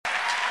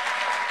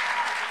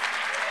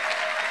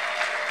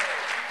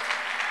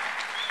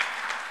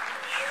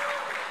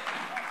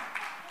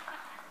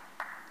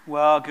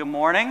Well, good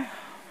morning.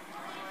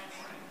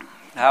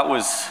 That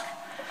was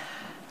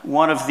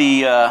one of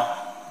the,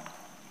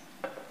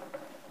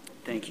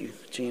 thank you,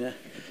 Gina.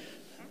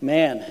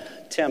 Man,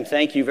 Tim,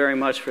 thank you very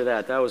much for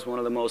that. That was one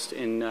of the most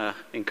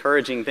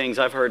encouraging things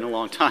I've heard in a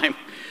long time.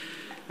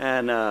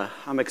 And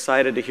I'm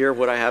excited to hear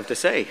what I have to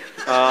say.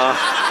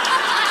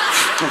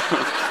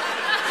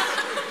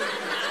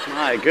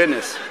 My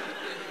goodness.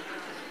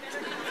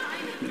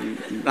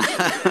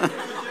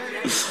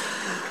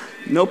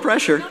 No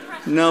pressure.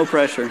 No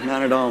pressure,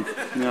 not at all.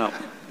 No.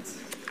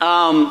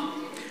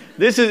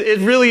 It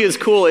really is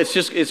cool.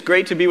 It's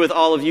great to be with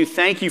all of you.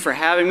 Thank you for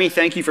having me.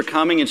 Thank you for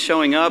coming and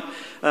showing up.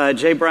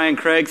 J. Brian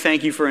Craig,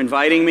 thank you for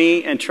inviting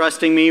me and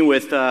trusting me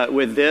with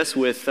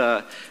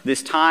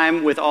this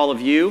time with all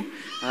of you.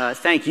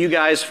 Thank you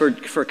guys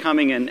for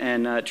coming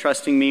and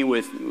trusting me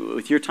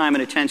with your time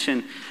and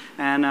attention.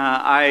 And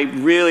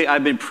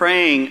I've been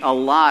praying a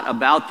lot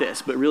about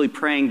this, but really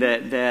praying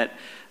that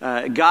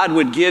God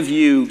would give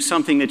you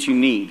something that you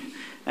need.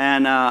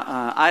 And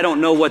I don't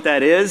know what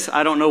that is.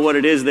 I don't know what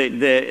it is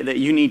that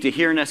you need to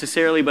hear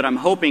necessarily, but I'm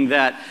hoping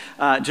that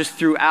just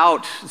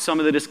throughout some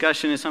of the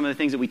discussion and some of the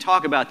things that we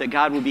talk about, that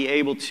God will be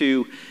able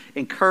to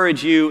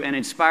encourage you and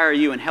inspire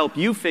you and help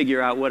you figure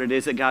out what it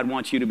is that God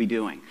wants you to be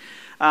doing.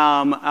 Tim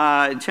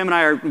and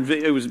I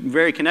it was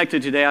very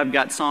connected today. I've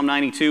got Psalm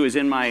 92 is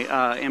in my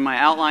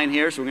outline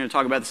here, so we're going to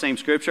talk about the same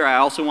scripture. I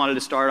also wanted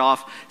to start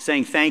off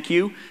saying thank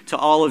you to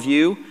all of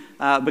you.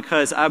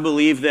 Because I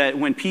believe that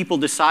when people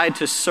decide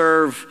to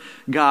serve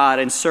God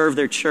and serve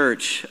their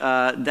church,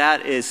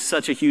 that is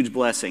such a huge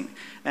blessing.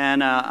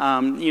 And,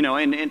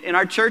 in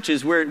our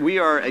churches, we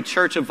are a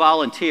church of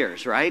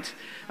volunteers, right?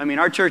 I mean,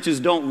 our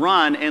churches don't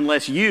run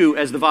unless you,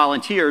 as the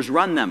volunteers,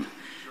 run them.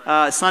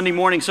 Sunday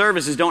morning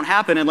services don't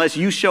happen unless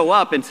you show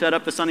up and set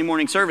up the Sunday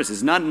morning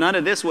services. None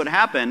of this would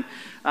happen.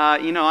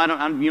 You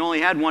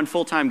only had one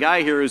full-time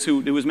guy here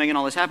who was making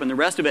all this happen. The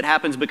rest of it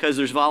happens because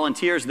there's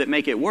volunteers that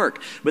make it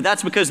work. But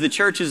that's because the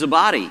church is a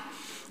body.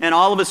 And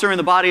all of us are in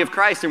the body of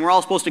Christ, and we're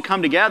all supposed to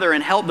come together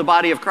and help the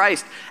body of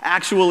Christ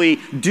actually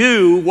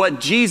do what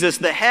Jesus,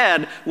 the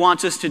head,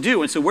 wants us to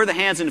do. And so we're the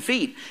hands and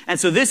feet. And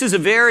so this is a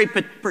very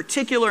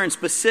particular and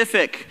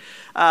specific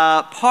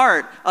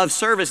part of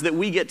service that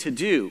we get to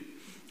do,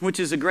 which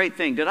is a great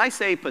thing. Did I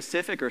say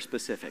Pacific or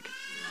specific?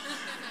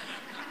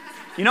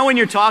 You know when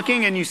you're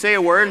talking and you say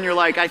a word and you're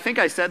like, I think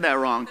I said that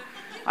wrong.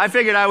 I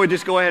figured I would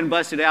just go ahead and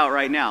bust it out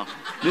right now.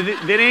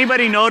 Did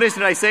anybody notice,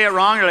 did I say it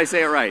wrong or did I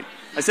say it right?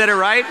 I said it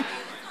right?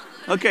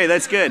 Okay,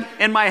 that's good.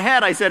 In my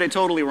head, I said it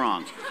totally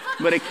wrong.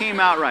 But it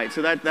came out right,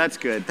 so that's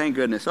good. Thank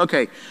goodness.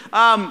 Okay.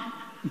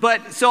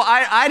 So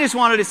I just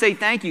wanted to say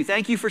thank you.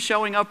 Thank you for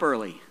showing up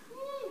early.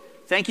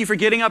 Thank you for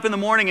getting up in the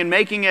morning and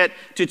making it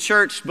to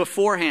church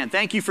beforehand.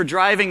 Thank you for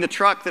driving the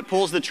truck that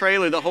pulls the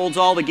trailer that holds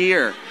all the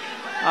gear.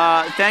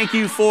 Thank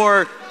you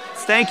for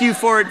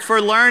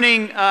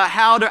learning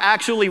how to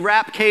actually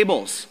wrap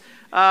cables.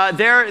 I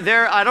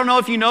don't know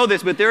if you know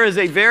this, but there is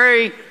a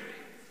very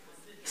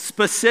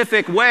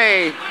specific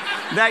way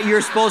that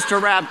you're supposed to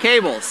wrap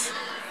cables.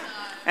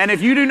 And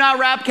if you do not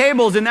wrap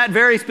cables in that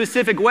very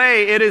specific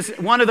way, it is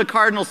one of the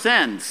cardinal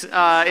sins.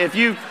 If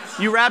you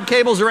wrap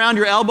cables around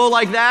your elbow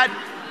like that,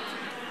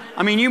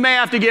 I mean, you may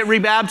have to get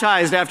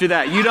rebaptized after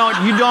that. You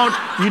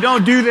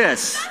don't do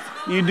this.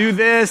 You do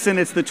this, and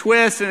it's the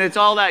twist, and it's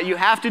all that. You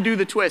have to do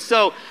the twist.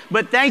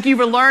 But thank you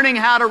for learning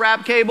how to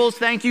wrap cables.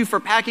 Thank you for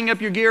packing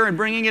up your gear and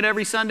bringing it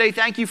every Sunday.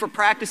 Thank you for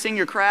practicing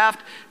your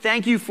craft.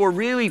 Thank you for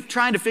really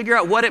trying to figure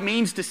out what it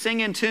means to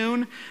sing in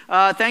tune.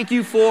 Thank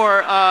you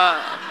for...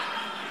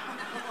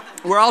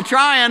 we're all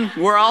trying.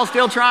 We're all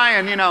still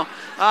trying,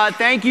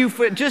 Thank you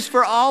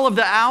for all of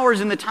the hours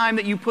and the time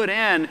that you put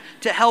in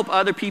to help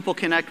other people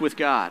connect with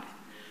God.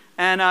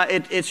 And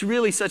it's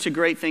really such a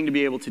great thing to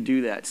be able to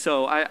do that.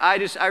 So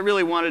I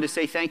really wanted to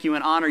say thank you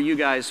and honor you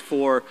guys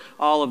for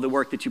all of the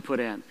work that you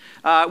put in.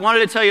 I wanted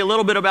to tell you a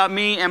little bit about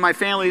me and my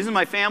family. This is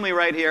my family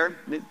right here,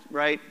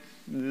 right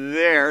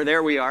there.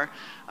 There we are.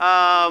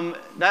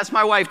 That's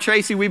my wife,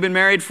 Tracy. We've been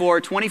married for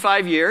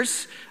 25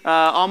 years,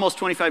 almost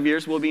 25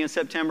 years. We'll be in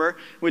September,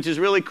 which is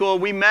really cool.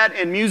 We met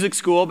in music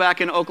school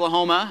back in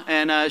Oklahoma,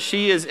 and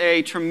she is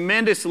a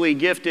tremendously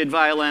gifted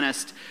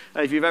violinist.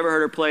 If you've ever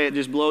heard her play, it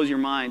just blows your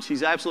mind.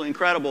 She's absolutely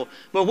incredible.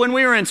 But when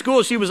we were in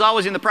school, she was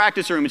always in the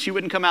practice room, and she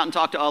wouldn't come out and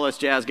talk to all us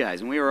jazz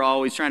guys, and we were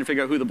always trying to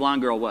figure out who the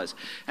blonde girl was.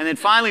 And then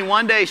finally,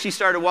 one day, she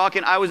started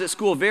walking. I was at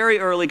school very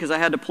early because I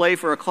had to play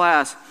for a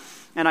class.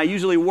 And I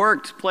usually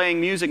worked playing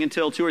music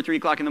until 2 or 3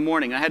 o'clock in the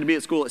morning. I had to be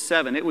at school at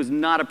 7. It was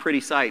not a pretty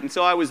sight. And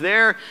so I was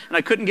there, and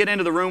I couldn't get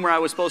into the room where I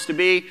was supposed to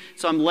be.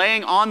 So I'm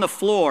laying on the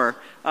floor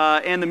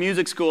in the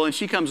music school, and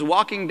she comes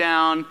walking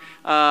down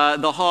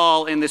the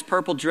hall in this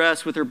purple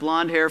dress with her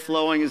blonde hair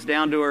flowing is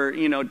down to her,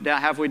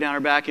 halfway down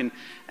her back. And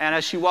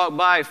as she walked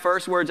by,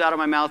 first words out of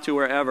my mouth to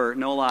her ever,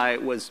 no lie,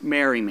 was,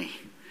 "Marry me."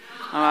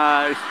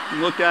 I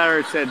looked at her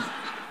and said,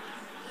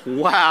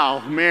 "Wow,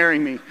 marry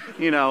me,"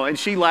 and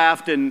she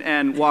laughed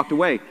and walked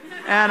away.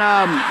 And,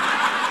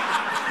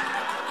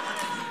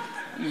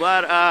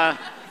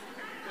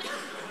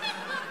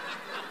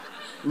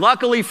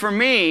 luckily for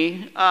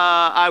me,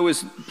 I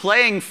was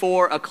playing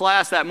for a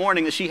class that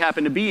morning that she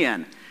happened to be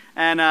in.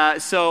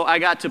 And so I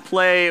got to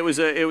play. It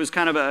was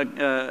kind of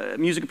a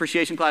music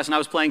appreciation class, and I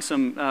was playing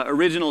some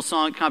original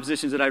song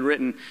compositions that I'd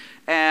written.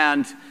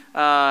 And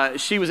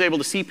she was able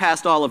to see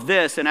past all of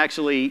this and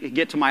actually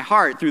get to my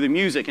heart through the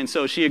music. And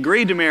so she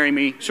agreed to marry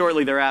me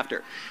shortly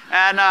thereafter.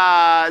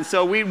 And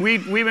so we've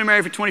been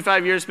married for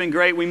 25 years. It's been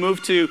great. We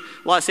moved to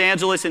Los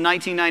Angeles in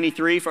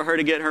 1993 for her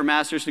to get her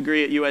master's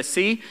degree at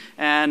USC.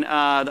 And the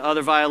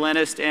other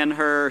violinist and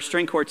her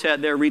string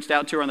quartet there reached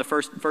out to her on the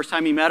first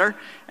time he met her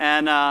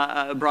and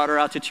brought her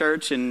out to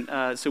church. And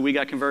so we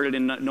got converted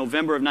in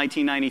November of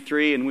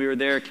 1993, and we were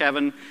there.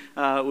 Kevin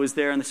was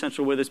there in the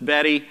central with us.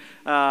 Betty,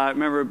 I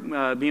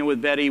remember being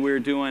with Betty. We were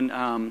doing,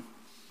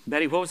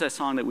 Betty, what was that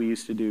song that we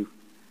used to do?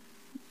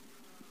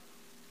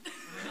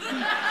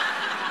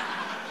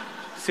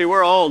 See,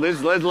 we're old. This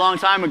is a long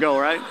time ago,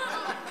 right?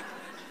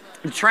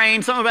 The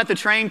train, something about the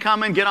train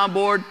coming, get on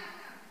board.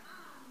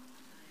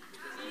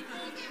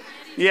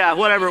 Yeah,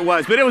 whatever it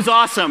was. But it was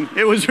awesome.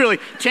 It was really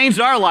changed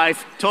our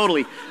life,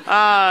 totally.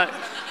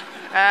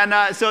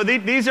 So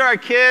these are our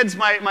kids.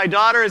 My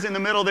daughter is in the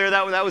middle there.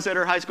 That was at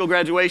her high school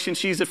graduation.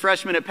 She's a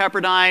freshman at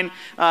Pepperdine,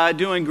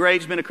 doing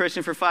great. She's been a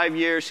Christian for 5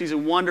 years. She's a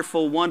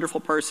wonderful, wonderful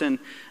person.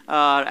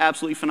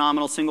 Absolutely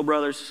phenomenal. Single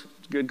brothers.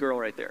 Good girl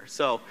right there.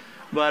 So,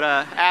 but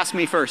ask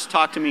me first.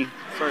 Talk to me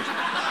first.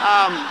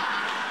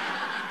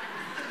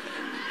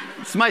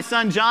 It's my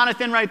son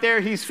Jonathan right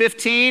there. He's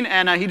 15,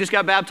 and he just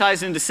got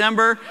baptized in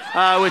December,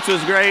 which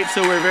was great.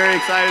 So we're very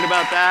excited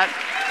about that.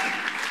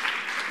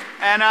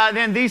 And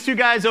then these two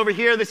guys over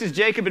here, this is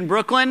Jacob and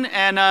Brooklyn,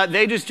 and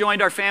they just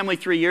joined our family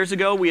 3 years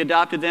ago. We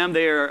adopted them.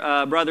 They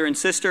are brother and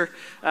sister,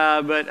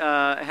 but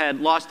had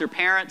lost their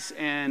parents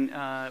and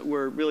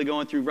were really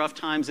going through rough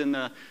times in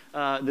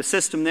the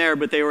system there,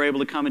 but they were able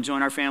to come and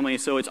join our family.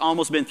 So it's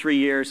almost been 3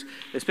 years.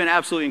 It's been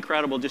absolutely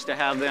incredible just to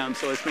have them,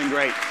 so it's been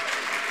great.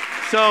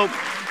 So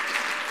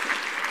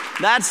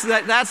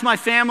that's my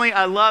family.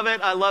 I love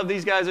it. I love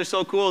these guys. They're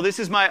so cool. This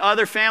is my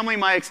other family,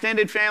 my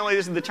extended family.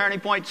 This is the Turning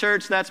Point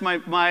Church. That's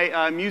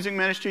my music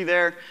ministry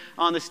there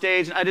on the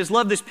stage. I just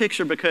love this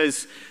picture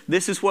because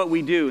this is what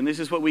we do, and this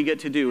is what we get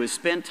to do, is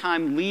spend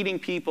time leading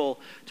people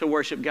to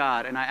worship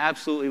God, and I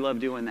absolutely love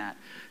doing that.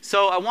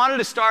 So I wanted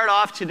to start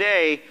off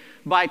today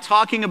by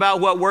talking about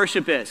what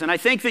worship is. And I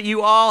think that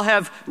you all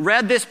have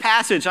read this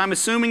passage. I'm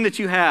assuming that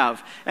you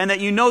have, and that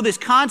you know this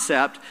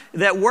concept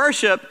that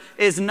worship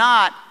is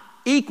not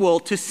equal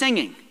to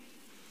singing.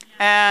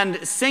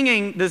 And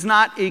singing does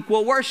not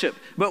equal worship.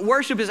 But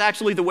worship is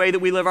actually the way that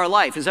we live our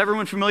life. Is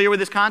everyone familiar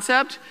with this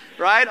concept?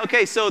 Right?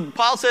 Okay, so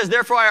Paul says,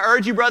 therefore I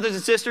urge you, brothers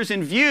and sisters,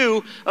 in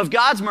view of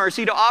God's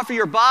mercy, to offer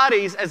your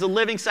bodies as a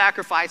living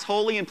sacrifice,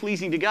 holy and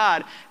pleasing to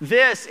God.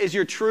 This is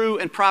your true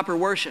and proper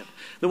worship.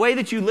 The way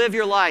that you live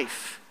your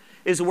life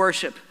is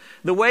worship.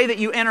 The way that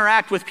you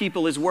interact with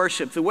people is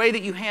worship. The way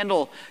that you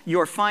handle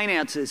your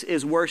finances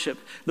is worship.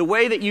 The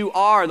way that you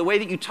are, the way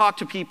that you talk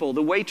to people,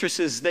 the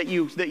waitresses that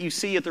you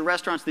see at the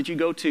restaurants that you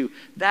go to,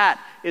 that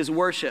is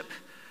worship.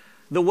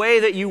 The way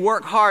that you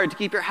work hard to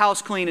keep your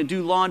house clean and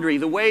do laundry,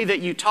 the way that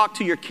you talk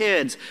to your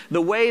kids,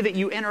 the way that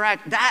you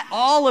interact, that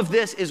all of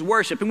this is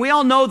worship. And we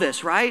all know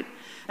this, right?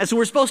 And so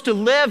we're supposed to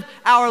live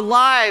our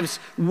lives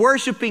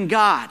worshiping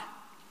God.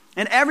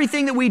 And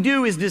everything that we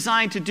do is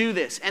designed to do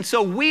this. And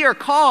so we are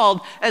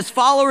called as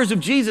followers of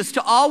Jesus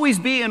to always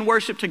be in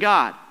worship to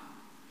God.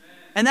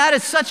 And that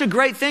is such a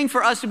great thing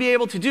for us to be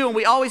able to do, and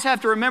we always have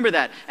to remember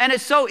that. And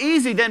it's so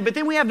easy then, but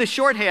then we have the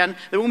shorthand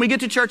that when we get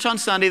to church on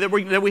Sunday, that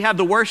we have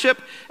the worship,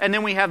 and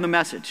then we have the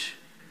message.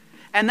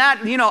 And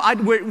that,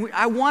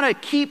 I want to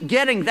keep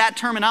getting that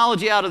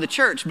terminology out of the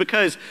church,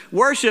 because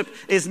worship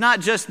is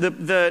not just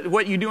the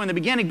what you do in the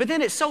beginning, but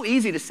then it's so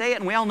easy to say it,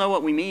 and we all know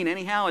what we mean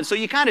anyhow, and so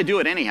you kind of do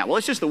it anyhow. Well,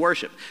 it's just the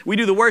worship. We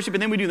do the worship,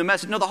 and then we do the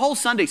message. No, the whole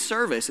Sunday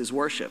service is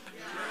worship.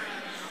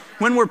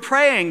 When we're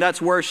praying, that's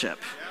worship.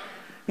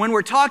 When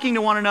we're talking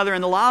to one another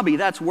in the lobby,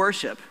 that's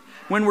worship.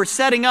 When we're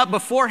setting up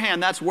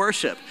beforehand, that's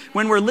worship.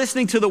 When we're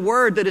listening to the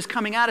word that is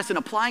coming at us and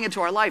applying it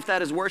to our life,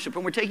 that is worship.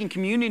 When we're taking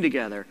communion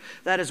together,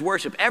 that is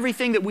worship.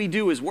 Everything that we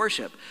do is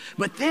worship.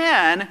 But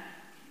then,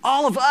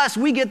 all of us,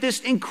 we get this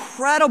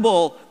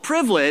incredible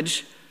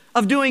privilege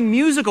of doing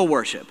musical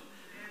worship.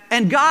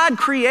 And God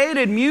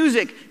created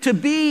music to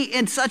be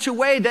in such a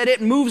way that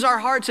it moves our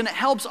hearts and it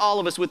helps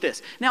all of us with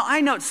this. Now, I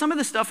know some of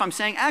the stuff I'm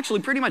saying, actually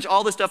pretty much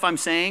all the stuff I'm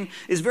saying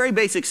is very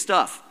basic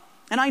stuff.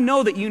 And I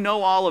know that you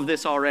know all of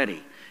this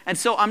already. And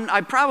so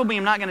I probably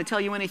am not going to tell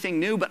you anything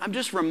new, but I'm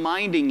just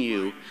reminding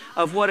you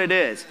of what it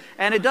is.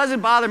 And it doesn't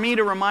bother me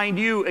to remind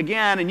you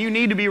again, and you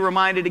need to be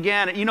reminded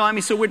again.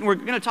 So we're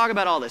going to talk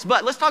about all this.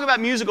 But let's talk about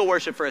musical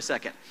worship for a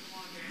second.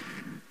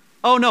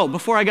 Oh no,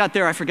 before I got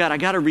there, I forgot. I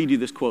got to read you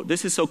this quote.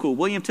 This is so cool.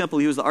 William Temple,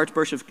 he was the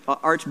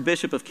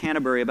Archbishop of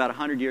Canterbury about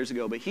 100 years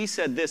ago, but he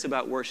said this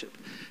about worship.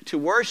 To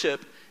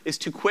worship is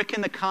to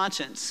quicken the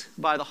conscience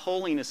by the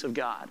holiness of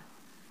God.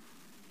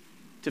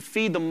 To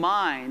feed the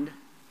mind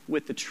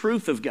with the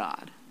truth of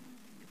God,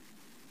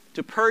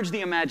 to purge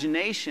the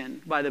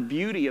imagination by the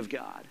beauty of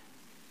God,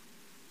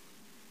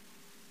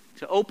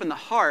 to open the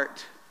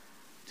heart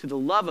to the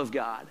love of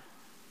God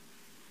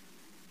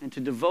and to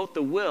devote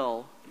the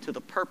will to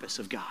the purpose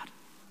of God.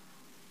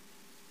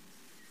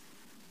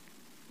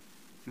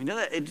 You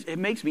know, it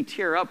makes me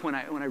tear up when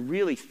I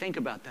really think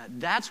about that.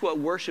 That's what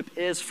worship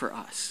is for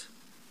us.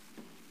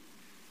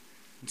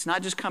 It's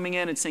not just coming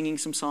in and singing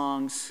some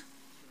songs,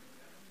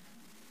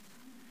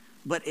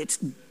 but it's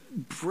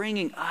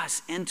bringing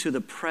us into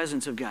the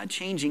presence of God,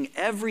 changing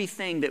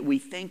everything that we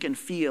think and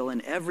feel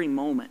in every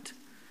moment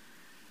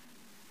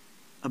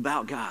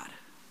about God,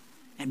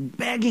 and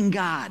begging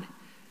God,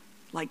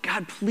 like,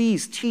 God,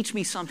 please teach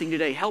me something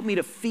today. Help me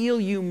to feel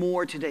you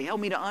more today.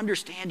 Help me to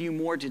understand you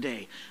more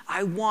today.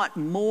 I want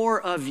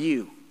more of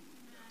you.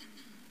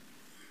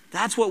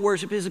 That's what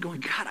worship is, going,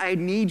 God, I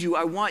need you.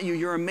 I want you.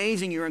 You're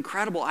amazing. You're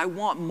incredible. I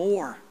want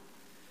more.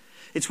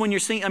 It's when you're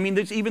singing, I mean,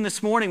 even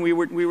this morning we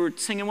were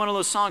singing one of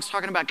those songs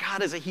talking about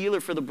God as a healer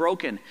for the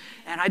broken.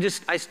 And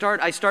I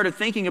started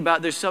thinking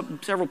about, there's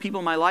several people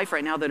in my life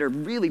right now that are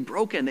really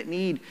broken, that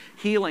need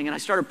healing. And I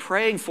started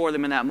praying for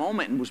them in that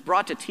moment and was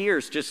brought to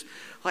tears, just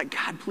like,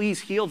 God,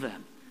 please heal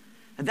them.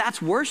 And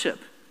that's worship.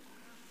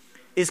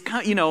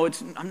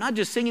 I'm not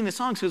just singing the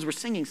songs because we're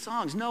singing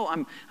songs. No,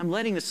 I'm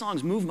letting the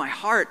songs move my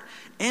heart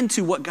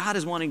into what God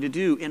is wanting to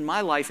do in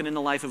my life and in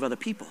the life of other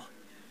people.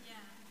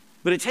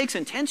 But it takes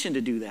intention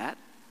to do that,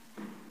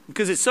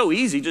 because it's so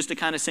easy just to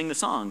kind of sing the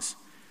songs.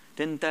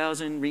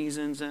 10,000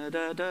 reasons,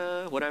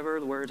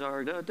 whatever the words are,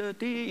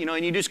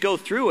 and you just go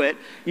through it.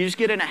 You just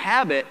get in a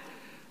habit.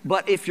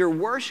 But if you're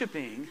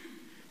worshiping,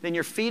 then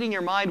you're feeding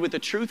your mind with the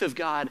truth of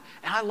God.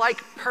 And I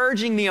like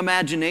purging the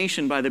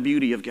imagination by the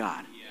beauty of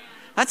God.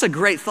 That's a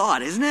great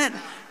thought, isn't it?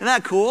 Isn't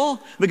that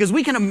cool? Because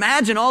we can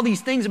imagine all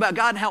these things about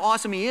God and how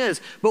awesome He is.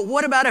 But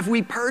what about if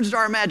we purged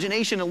our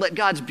imagination and let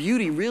God's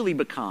beauty really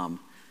become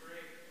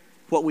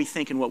what we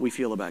think and what we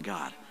feel about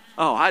God?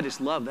 Oh, I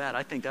just love that.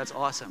 I think that's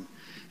awesome.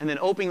 And then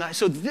opening that.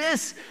 So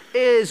this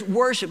is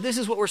worship. This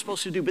is what we're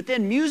supposed to do. But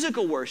then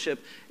musical worship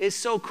is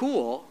so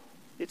cool.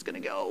 It's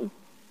going to go.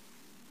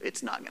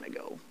 It's not going to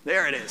go.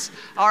 There it is.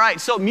 All right,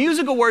 so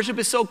musical worship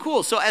is so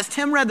cool. So as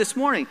Tim read this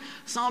morning,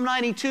 Psalm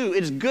 92,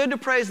 it is good to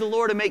praise the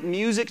Lord and make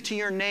music to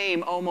your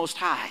name, O Most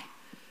High.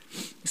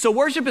 So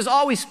worship is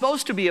always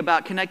supposed to be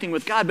about connecting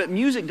with God, but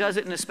music does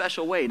it in a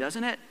special way,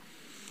 doesn't it?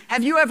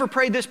 Have you ever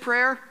prayed this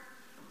prayer?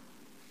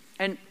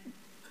 And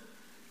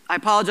I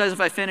apologize if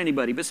I offend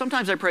anybody, but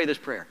sometimes I pray this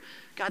prayer.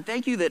 God,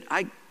 thank you that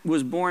I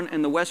was born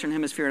in the Western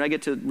Hemisphere and I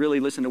get to really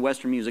listen to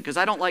Western music, because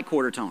I don't like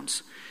quarter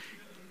tones.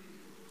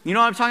 You know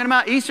what I'm talking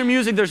about? Eastern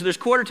music, there's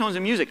quarter tones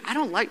in music. I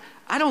don't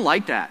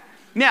like that.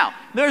 Now,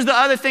 there's the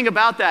other thing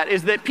about that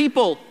is that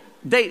people,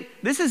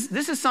 this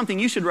is something,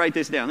 you should write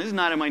this down. This is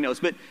not in my notes,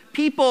 but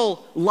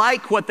people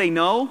like what they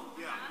know.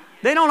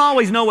 They don't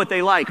always know what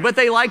they like, but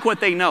they like what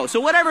they know. So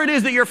whatever it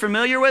is that you're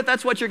familiar with,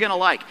 that's what you're going to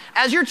like.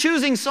 As you're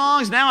choosing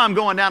songs, now I'm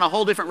going down a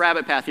whole different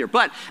rabbit path here.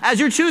 But as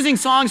you're choosing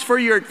songs for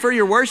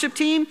your worship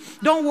team,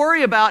 don't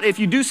worry about if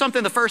you do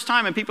something the first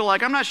time and people are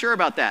like, I'm not sure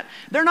about that.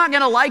 They're not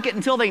going to like it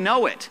until they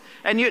know it.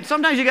 And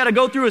sometimes you got to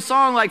go through a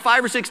song like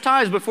 5 or 6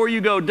 times before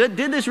you go, did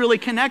this really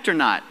connect or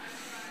not?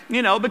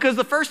 You know, because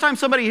the first time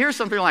somebody hears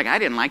something like, I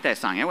didn't like that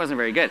song, it wasn't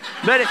very good.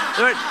 But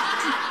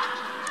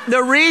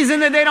the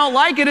reason that they don't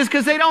like it is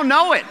because they don't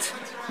know it.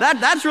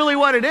 That's really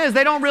what it is.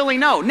 They don't really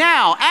know.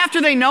 Now,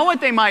 after they know it,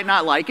 they might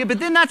not like it, but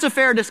then that's a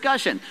fair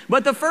discussion.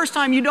 But the first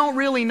time, you don't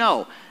really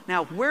know.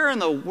 Now, where in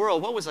the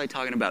world, what was I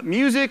talking about?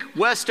 Music,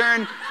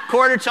 Western,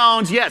 quarter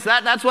tones. Yes,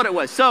 that's what it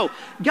was. So,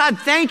 God,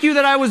 thank you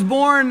that I was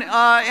born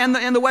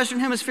in the Western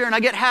Hemisphere and I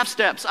get half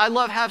steps. I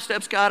love half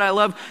steps, God. I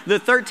love the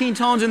 13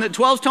 tones and the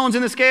 12 tones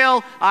in the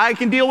scale. I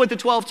can deal with the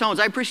 12 tones.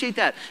 I appreciate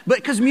that. But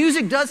because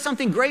music does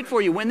something great for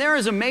you. When there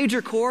is a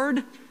major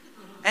chord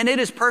and it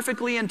is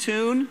perfectly in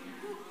tune,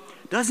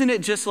 doesn't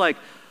it just like,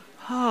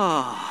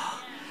 oh.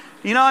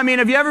 You know, I mean,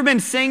 have you ever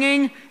been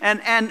singing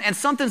and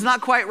something's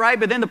not quite right,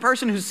 but then the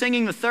person who's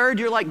singing the third,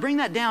 you're like, bring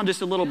that down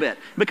just a little bit.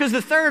 Because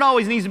the third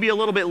always needs to be a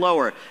little bit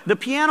lower. The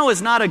piano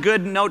is not a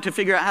good note to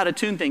figure out how to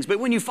tune things. But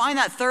when you find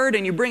that third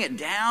and you bring it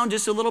down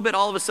just a little bit,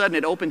 all of a sudden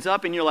it opens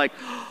up and you're like,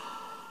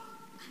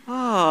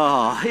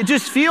 oh, it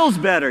just feels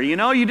better, you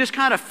know? You just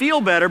kind of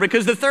feel better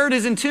because the third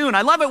is in tune.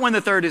 I love it when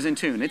the third is in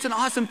tune. It's an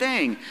awesome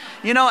thing,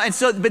 you know? And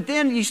so, but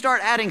then you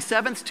start adding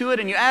sevenths to it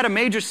and you add a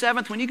major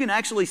seventh. When you can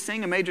actually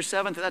sing a major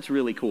seventh, that's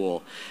really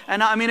cool.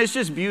 And I mean, it's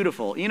just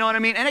beautiful, you know what I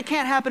mean? And it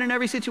can't happen in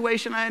every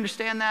situation. I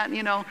understand that,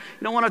 you know?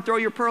 You don't want to throw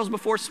your pearls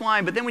before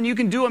swine, but then when you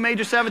can do a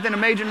major seventh and a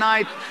major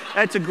ninth,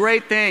 that's a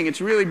great thing.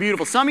 It's really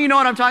beautiful. Some of you know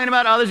what I'm talking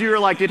about. Others of you are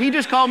like, did he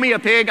just call me a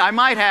pig? I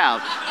might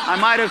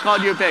have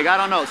called you a pig. I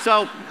don't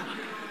know.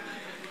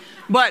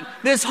 But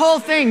this whole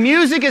thing,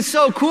 music is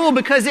so cool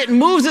because it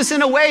moves us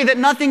in a way that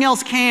nothing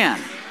else can.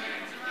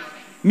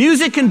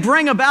 Music can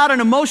bring about an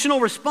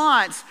emotional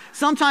response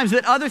sometimes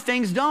that other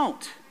things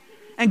don't.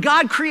 And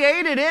God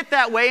created it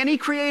that way, and He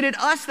created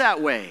us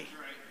that way.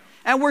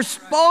 And we're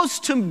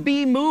supposed to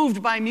be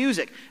moved by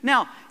music.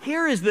 Now,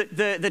 here is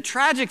the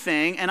tragic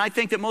thing, and I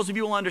think that most of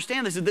you will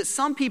understand this, is that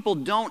some people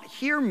don't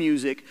hear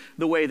music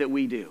the way that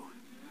we do.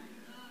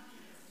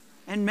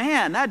 And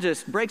man, that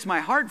just breaks my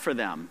heart for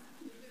them.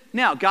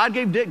 Now, God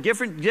gave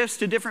different gifts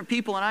to different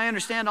people, and I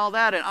understand all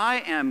that, and I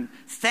am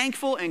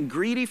thankful and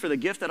greedy for the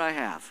gift that I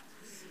have.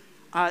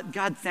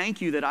 God, thank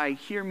you that I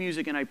hear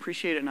music and I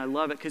appreciate it and I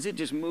love it because it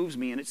just moves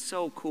me and it's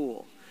so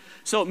cool.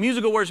 So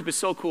musical worship is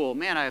so cool.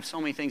 Man, I have so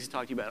many things to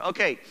talk to you about.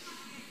 Okay,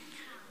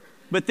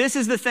 but this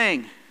is the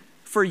thing.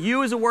 For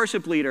you as a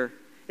worship leader,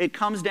 it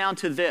comes down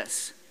to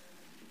this.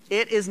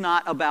 It is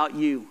not about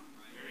you.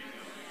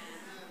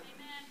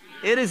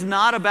 It is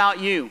not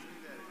about you.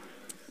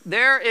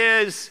 There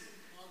is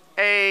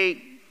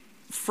a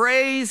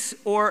phrase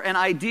or an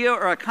idea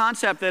or a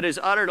concept that is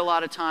uttered a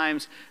lot of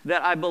times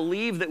that I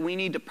believe that we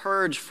need to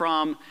purge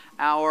from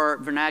our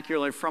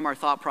vernacular, from our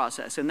thought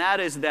process. And that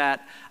is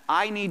that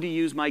I need to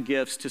use my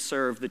gifts to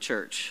serve the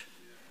church.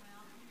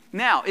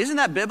 Now, isn't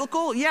that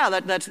biblical? Yeah,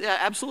 that's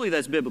absolutely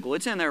that's biblical.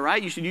 It's in there,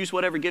 right? You should use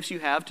whatever gifts you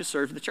have to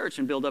serve the church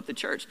and build up the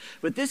church.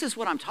 But this is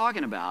what I'm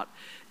talking about,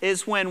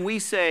 is when we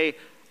say,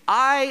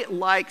 I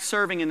like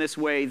serving in this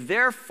way,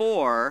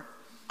 therefore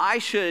I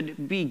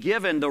should be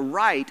given the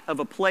right of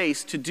a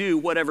place to do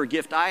whatever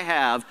gift I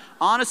have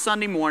on a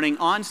Sunday morning,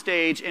 on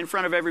stage, in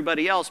front of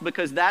everybody else,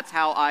 because that's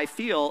how I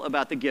feel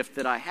about the gift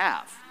that I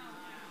have.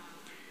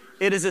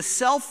 It is a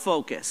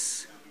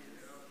self-focus.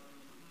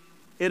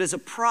 It is a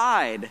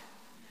pride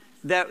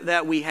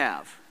that we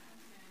have.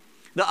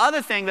 The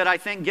other thing that I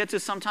think gets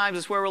us sometimes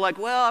is where we're like,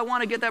 well, I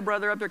want to get that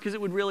brother up there because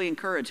it would really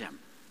encourage him.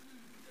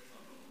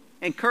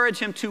 Encourage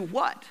him to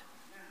what?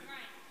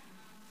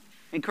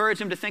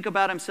 Encourage him to think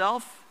about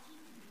himself?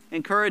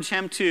 Encourage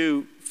him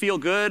to feel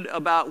good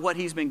about what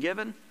he's been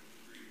given?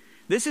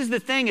 This is the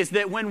thing, is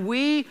that when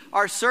we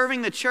are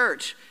serving the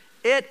church,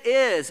 it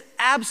is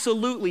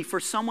absolutely for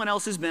someone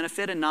else's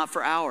benefit and not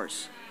for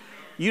ours.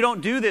 You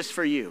don't do this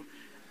for you.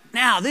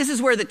 Now, this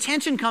is where the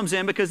tension comes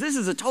in, because this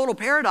is a total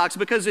paradox,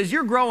 because as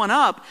you're growing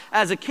up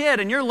as a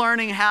kid and you're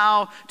learning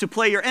how to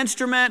play your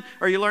instrument,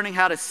 or you're learning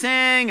how to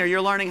sing, or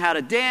you're learning how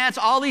to dance,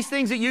 all these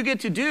things that you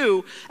get to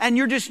do, and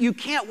you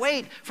can't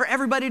wait for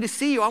everybody to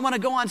see you. I want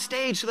to go on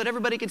stage so that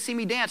everybody can see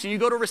me dance, and you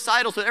go to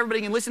recitals so that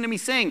everybody can listen to me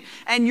sing,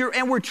 and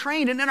we're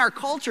trained, and in our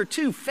culture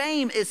too,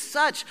 fame is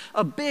such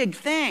a big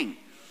thing.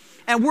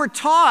 And we're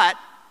taught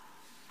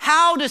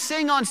how to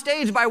sing on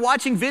stage by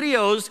watching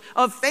videos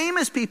of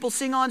famous people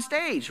sing on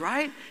stage,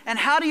 right? And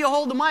how do you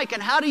hold the mic?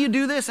 And how do you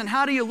do this? And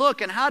how do you look?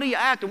 And how do you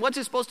act? And what's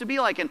it supposed to be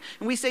like? And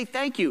we say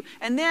thank you.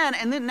 And then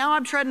now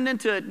I'm treading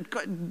into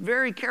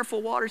very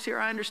careful waters here,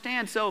 I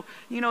understand. So,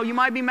 you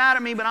might be mad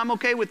at me, but I'm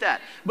okay with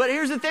that. But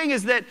here's the thing,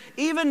 is that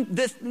even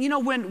this,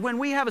 when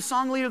we have a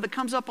song leader that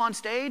comes up on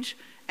stage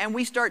and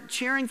we start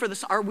cheering for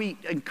the, are we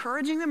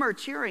encouraging them or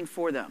cheering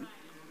for them?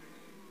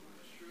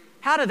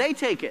 How do they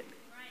take it?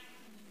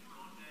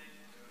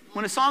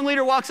 When a song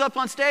leader walks up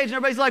on stage and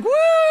everybody's like,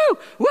 woo,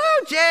 woo,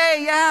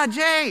 Jay, yeah,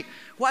 Jay.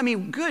 Well,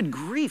 good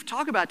grief,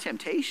 talk about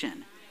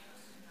temptation.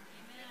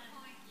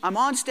 I'm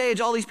on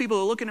stage, all these people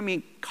are looking at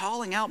me,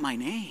 calling out my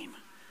name.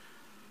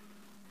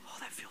 Oh,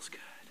 that feels good.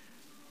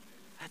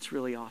 That's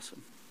really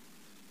awesome.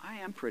 I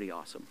am pretty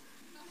awesome.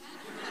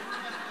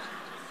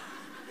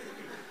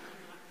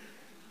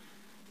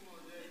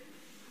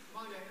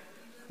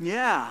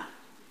 Yeah.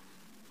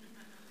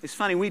 It's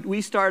funny,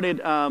 we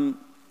started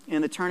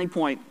in the Turning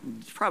Point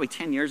probably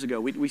 10 years ago.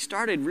 We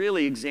started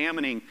really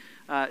examining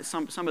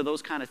some of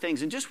those kind of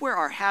things and just where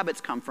our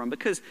habits come from,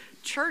 because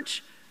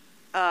church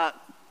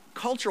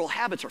cultural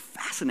habits are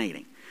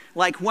fascinating.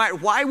 Like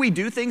why we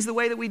do things the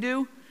way that we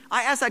do.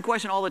 I ask that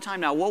question all the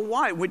time now. Well,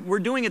 why? We're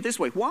doing it this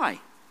way. Why?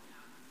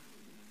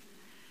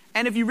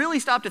 And if you really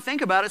stop to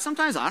think about it,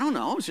 sometimes, I don't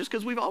know, it's just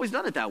because we've always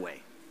done it that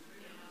way.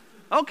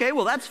 Okay,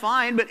 well, that's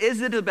fine, but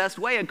is it the best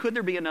way, and could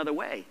there be another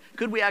way?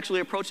 Could we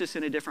actually approach this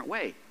in a different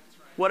way?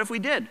 What if we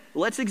did?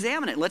 Let's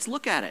examine it. Let's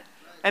look at it.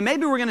 And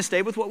maybe we're going to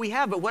stay with what we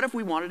have, but what if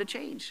we wanted to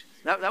change?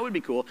 That would be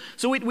cool.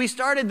 So we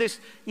started this,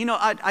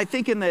 I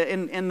think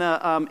in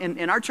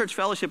our church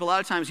fellowship, a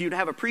lot of times you'd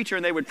have a preacher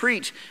and they would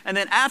preach. And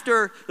then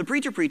after the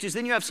preacher preaches,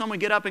 then you have someone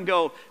get up and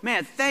go,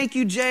 man, thank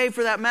you, Jay,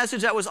 for that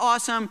message. That was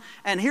awesome.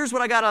 And here's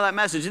what I got out of that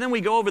message. And then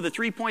we go over the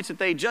 3 points that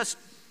they just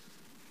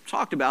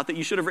talked about that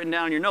you should have written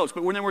down in your notes.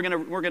 But then we're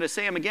going to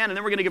say them again, and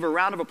then we're going to give a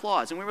round of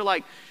applause. And we were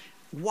like,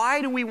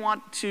 why do we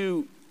want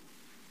to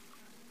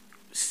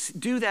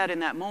do that in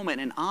that moment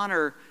and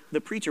honor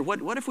the preacher?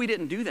 What if we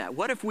didn't do that?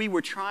 What if we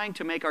were trying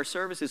to make our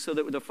services so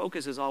that the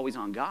focus is always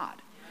on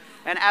God?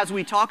 And as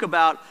we talk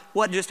about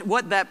what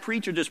that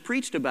preacher just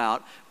preached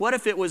about, what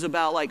if it was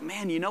about like,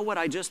 man, what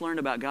I just learned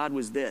about God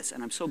was this,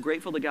 and I'm so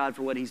grateful to God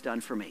for what he's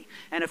done for me.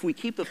 And if we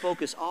keep the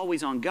focus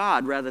always on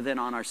God rather than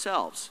on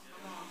ourselves.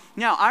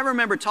 Now, I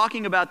remember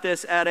talking about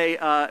this at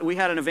we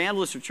had an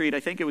evangelist retreat, I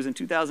think it was in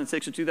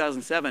 2006 or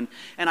 2007,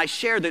 and I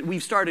shared that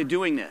we've started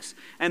doing this.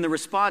 And the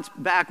response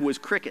back was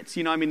crickets.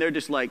 They're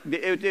just like,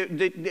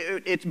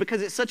 it's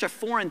because it's such a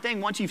foreign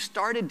thing. Once you've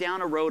started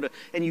down a road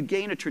and you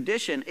gain a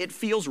tradition, it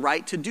feels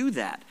right to do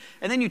that.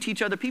 And then you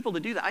teach other people to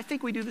do that. I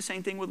think we do the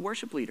same thing with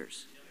worship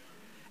leaders.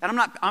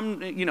 And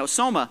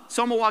Soma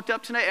walked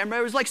up tonight, and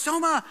everybody was like,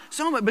 Soma,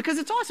 because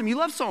it's awesome. You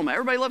love Soma.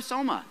 Everybody loves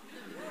Soma.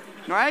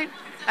 right?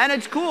 And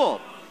it's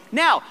cool.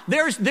 Now,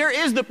 there is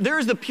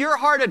the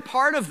pure-hearted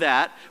part of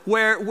that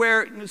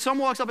where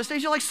someone walks up on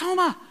stage, you're like,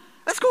 Soma,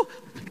 that's cool.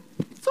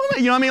 Soma,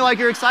 you know what I mean? Like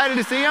you're excited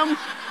to see him.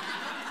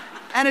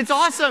 And it's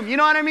awesome. You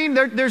know what I mean?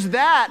 There's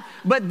that.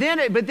 But then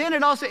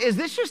it also, is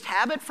this just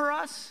habit for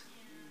us?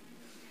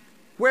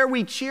 Where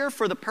we cheer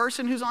for the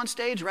person who's on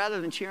stage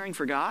rather than cheering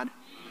for God?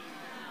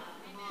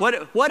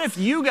 What if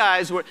you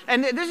guys were,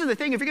 and this is the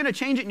thing, if you're going to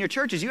change it in your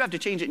churches, you have to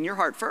change it in your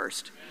heart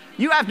first.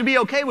 You have to be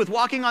okay with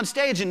walking on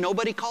stage and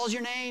nobody calls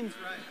your name.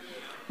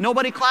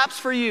 Nobody claps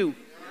for you.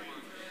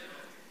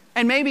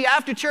 And maybe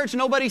after church,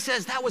 nobody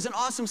says, that was an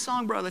awesome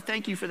song, brother.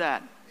 Thank you for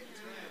that.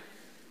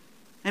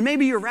 And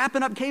maybe you're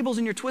wrapping up cables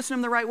and you're twisting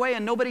them the right way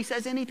and nobody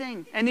says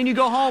anything. And then you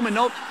go home and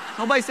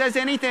nobody says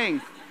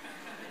anything.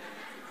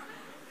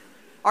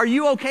 Are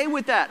you okay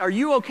with that? Are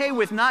you okay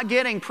with not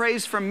getting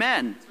praise from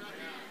men?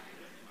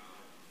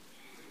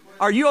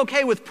 Are you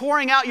okay with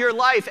pouring out your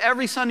life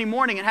every Sunday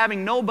morning and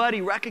having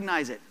nobody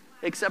recognize it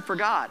except for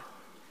God?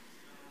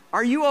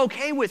 Are you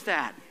okay with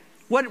that?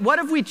 What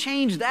if we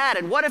changed that?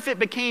 And what if it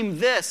became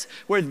this,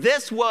 where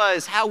this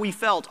was how we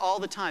felt all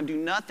the time? Do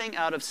nothing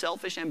out of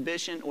selfish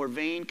ambition or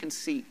vain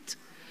conceit.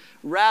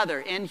 Rather,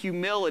 in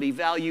humility,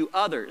 value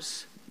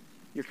others,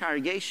 your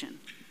congregation,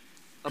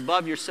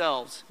 above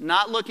yourselves,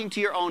 not looking to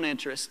your own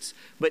interests,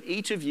 but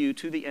each of you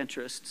to the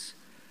interests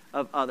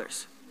of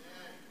others.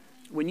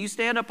 When you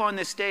stand up on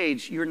this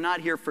stage, you're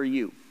not here for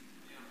you.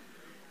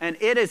 And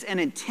it is an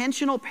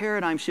intentional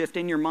paradigm shift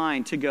in your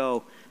mind to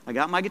go, I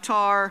got my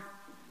guitar,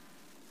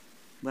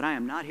 but I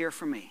am not here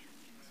for me.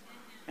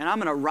 And I'm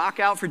going to rock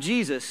out for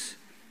Jesus,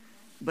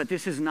 but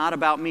this is not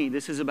about me.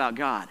 This is about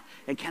God.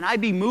 And can I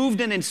be moved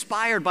and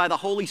inspired by the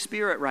Holy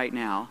Spirit right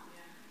now,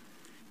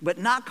 but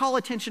not call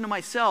attention to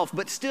myself,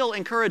 but still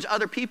encourage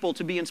other people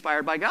to be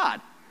inspired by God?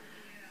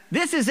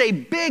 This is a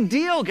big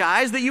deal,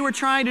 guys, that you were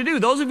trying to do.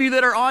 Those of you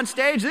that are on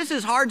stage, this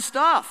is hard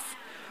stuff.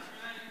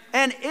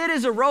 And it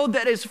is a road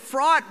that is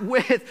fraught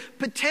with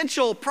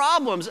potential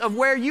problems of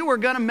where you are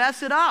going to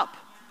mess it up.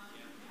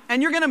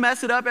 And you're going to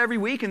mess it up every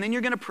week, and then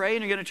you're going to pray,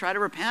 and you're going to try to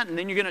repent, and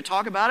then you're going to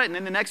talk about it, and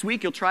then the next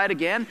week you'll try it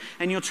again,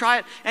 and you'll try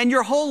it. And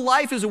your whole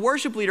life as a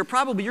worship leader,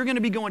 probably you're going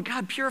to be going,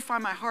 God, purify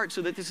my heart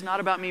so that this is not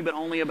about me, but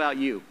only about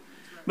you.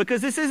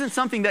 Because this isn't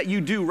something that you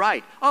do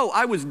right. Oh,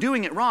 I was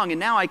doing it wrong, and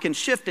now I can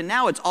shift, and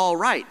now it's all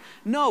right.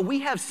 No, we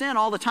have sin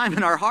all the time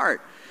in our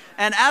heart.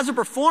 And as a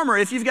performer,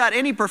 if you've got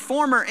any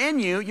performer in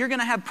you, you're going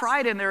to have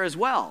pride in there as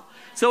well.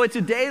 So it's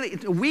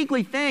a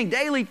weekly thing,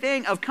 daily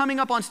thing of coming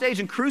up on stage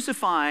and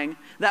crucifying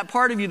that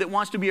part of you that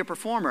wants to be a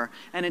performer.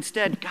 And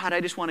instead, God,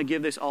 I just want to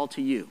give this all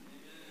to you.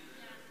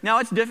 Now,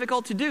 it's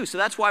difficult to do, so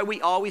that's why we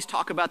always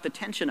talk about the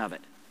tension of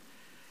it.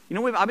 You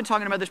know, I've been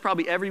talking about this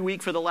probably every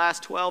week for the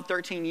last 12,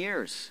 13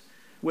 years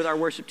with our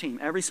worship team.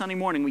 Every Sunday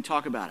morning we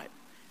talk about it,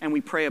 and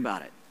we pray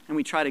about it, and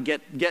we try to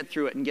get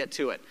through it and get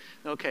to it.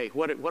 Okay,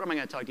 what am I going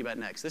to talk to you about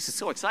next? This is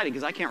so exciting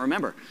because I can't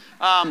remember.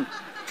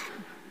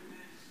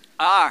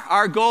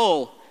 Our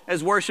goal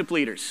as worship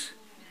leaders.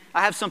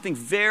 I have something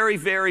very,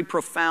 very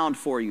profound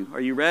for you.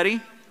 Are you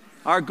ready?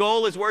 Our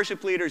goal as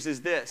worship leaders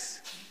is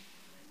this.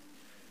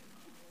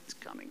 It's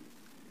coming.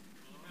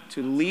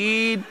 To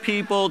lead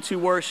people to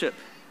worship.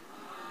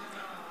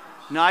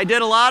 Now, I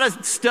did a lot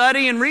of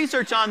study and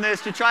research on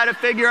this to try to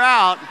figure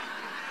out,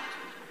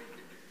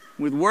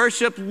 with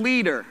worship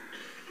leader,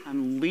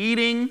 I'm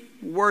leading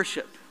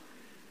worship.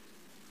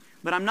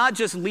 But I'm not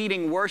just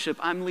leading worship,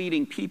 I'm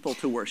leading people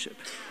to worship.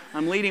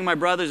 I'm leading my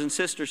brothers and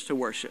sisters to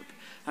worship.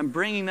 I'm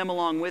bringing them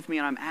along with me,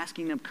 and I'm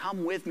asking them,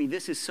 come with me.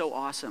 This is so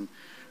awesome.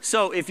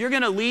 So if you're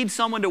going to lead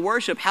someone to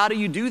worship, how do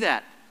you do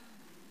that?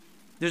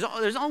 There's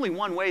only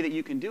one way that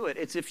you can do it.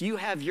 It's if you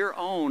have your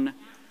own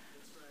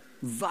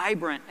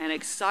vibrant and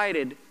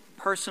excited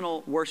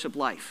personal worship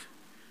life.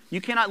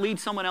 You cannot lead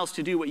someone else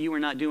to do what you are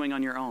not doing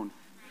on your own.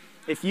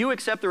 If you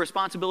accept the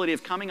responsibility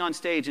of coming on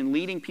stage and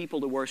leading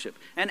people to worship,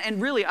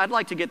 and really, I'd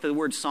like to get the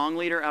word song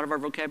leader out of our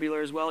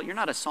vocabulary as well. You're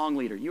not a song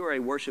leader. You are a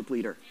worship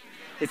leader.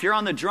 If you're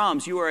on the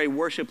drums, you are a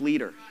worship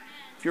leader.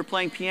 If you're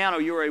playing piano,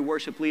 you are a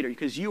worship leader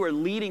because you are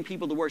leading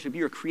people to worship.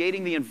 You are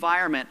creating the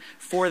environment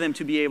for them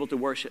to be able to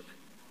worship.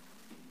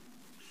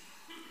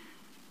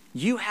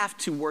 You have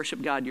to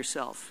worship God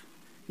yourself.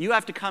 You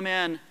have to come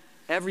in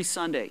every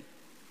Sunday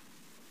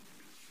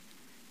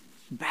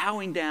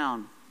bowing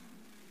down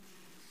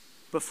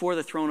before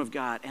the throne of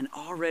God and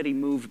already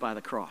moved by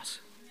the cross.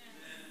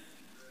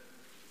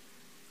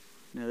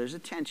 Now, there's a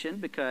tension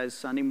because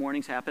Sunday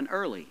mornings happen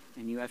early,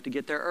 and you have to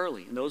get there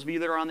early. And those of you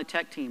that are on the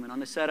tech team and on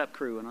the setup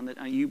crew,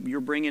 and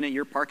you're bringing it,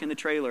 you're parking the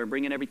trailer,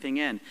 bringing everything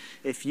in.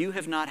 If you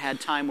have not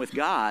had time with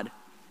God,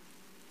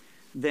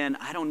 then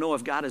I don't know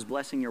if God is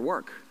blessing your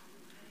work.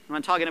 I'm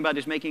not talking about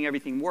just making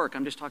everything work.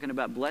 I'm just talking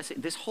about blessing.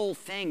 This whole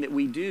thing that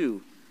we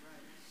do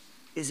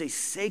is a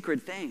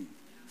sacred thing.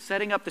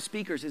 Setting up the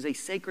speakers is a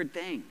sacred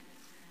thing.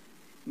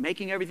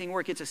 Making everything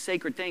work, it's a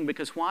sacred thing.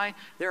 Because why?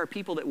 There are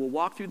people that will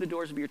walk through the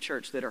doors of your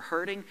church that are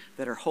hurting,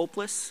 that are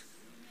hopeless,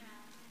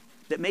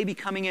 that may be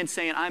coming in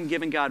saying, I'm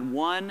giving God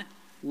one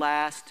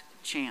last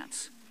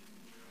chance.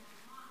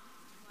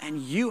 And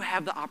you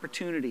have the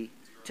opportunity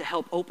to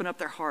help open up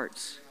their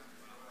hearts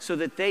so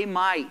that they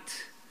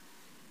might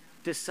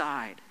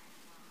decide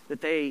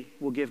that they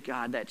will give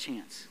God that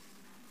chance.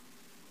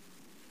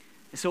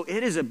 And so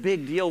it is a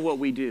big deal what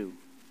we do.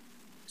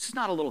 This is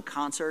not a little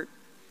concert.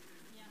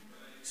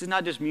 This is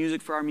not just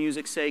music for our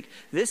music's sake.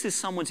 This is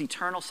someone's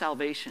eternal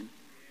salvation.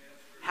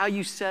 How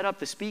you set up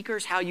the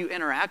speakers, how you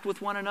interact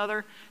with one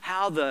another,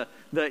 how the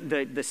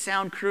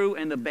sound crew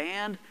and the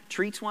band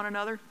treats one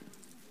another.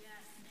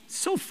 It's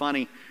so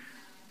funny.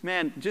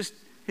 Man, just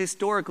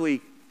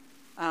historically,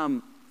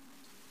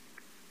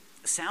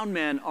 sound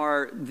men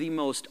are the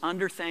most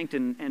underthanked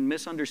and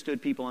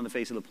misunderstood people on the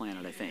face of the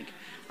planet, I think.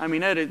 I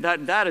mean,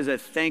 that is a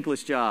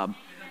thankless job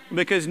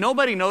because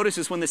nobody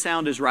notices when the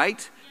sound is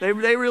right. They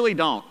really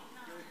don't.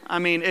 I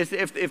mean,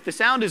 if the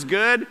sound is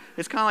good,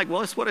 it's kind of like,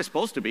 well, it's what it's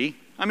supposed to be.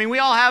 I mean, we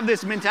all have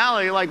this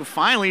mentality like,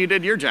 finally, you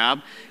did your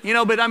job. You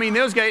know, but I mean,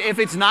 those guys, if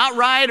it's not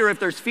right or if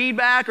there's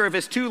feedback or if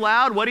it's too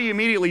loud, what do you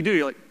immediately do?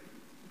 You're like,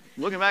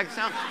 looking back at the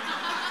sound.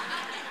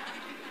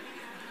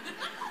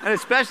 And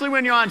especially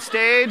when you're on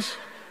stage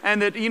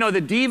and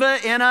the diva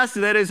in us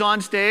that is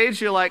on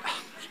stage, you're like,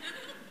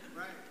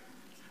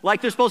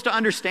 like they're supposed to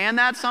understand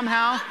that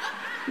somehow.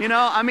 You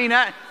know, I mean,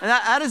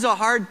 that is a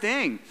hard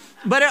thing.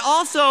 But it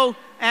also,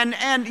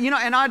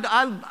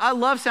 I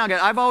love sound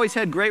guys. I've always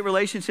had great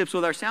relationships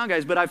with our sound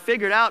guys, but I've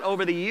figured out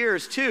over the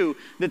years too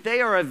that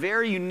they are a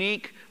very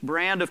unique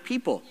brand of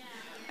people.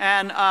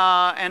 And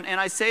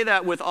I say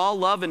that with all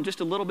love and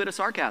just a little bit of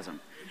sarcasm,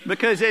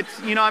 because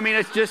it's,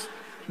 it's just,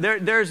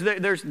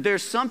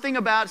 there's something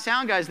about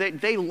sound guys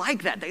that they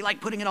like that. They like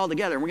putting it all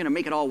together, and we're going to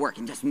make it all work,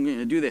 and just we're going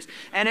to do this.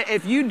 And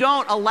if you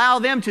don't allow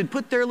them to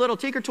put their little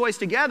tinker toys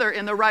together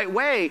in the right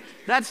way,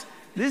 this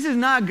is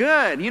not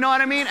good. You know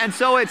what I mean? And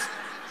so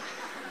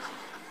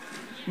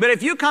but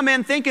if you come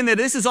in thinking that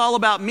this is all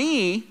about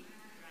me,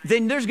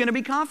 then there's going to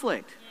be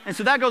conflict. And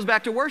so that goes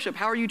back to worship.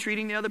 How are you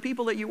treating the other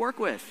people that you work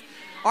with?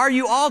 Are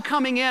you all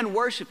coming in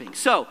worshiping?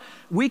 So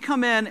we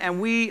come in and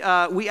we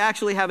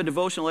actually have a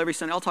devotional every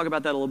Sunday. I'll talk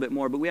about that a little bit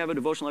more, but we have a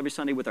devotional every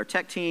Sunday with our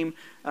tech team,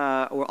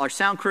 or our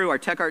sound crew, our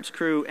tech arts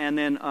crew, and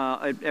then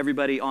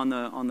everybody on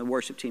the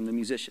worship team, the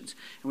musicians.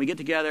 And we get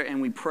together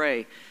and we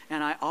pray.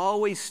 And I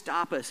always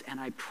stop us and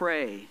I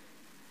pray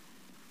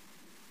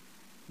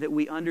that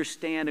we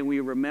understand and we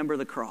remember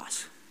the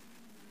cross.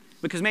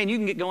 Because, man, you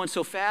can get going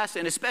so fast,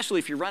 and especially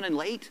if you're running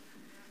late.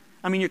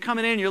 I mean, you're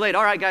coming in and you're late.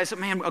 All right, guys,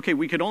 man, okay,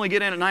 we could only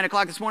get in at 9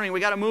 o'clock this morning. We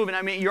got to move. And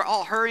I mean, you're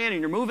all hurrying and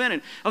you're moving.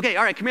 And okay,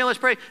 all right, come here, let's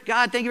pray.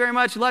 God, thank you very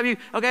much. Love you.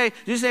 Okay,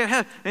 just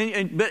say,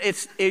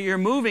 but you're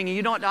moving and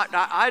you don't,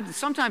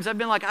 sometimes I've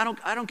been like, I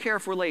don't care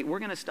if we're late. We're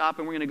going to stop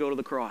and we're going to go to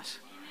the cross.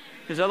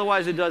 Because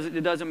otherwise it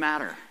doesn't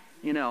matter,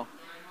 you know.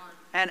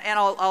 And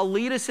I'll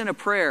lead us in a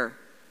prayer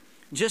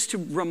just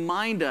to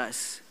remind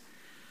us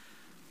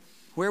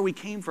where we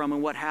came from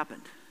and what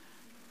happened.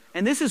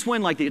 And this is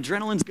when, like, the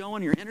adrenaline's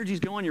going, your energy's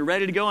going, you're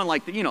ready to go, and,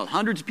 like,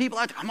 hundreds of people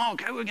out there, come on,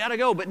 okay, we got to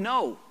go. But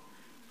no,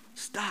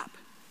 stop.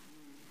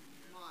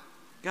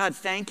 God,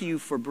 thank you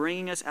for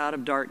bringing us out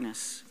of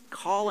darkness,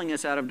 calling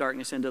us out of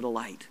darkness into the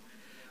light.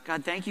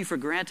 God, thank you for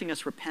granting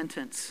us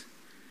repentance.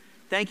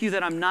 Thank you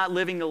that I'm not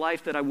living the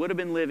life that I would have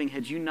been living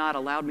had you not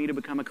allowed me to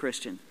become a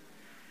Christian.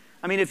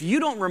 I mean, if you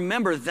don't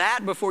remember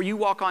that before you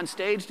walk on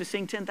stage to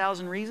sing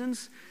 10,000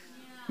 Reasons,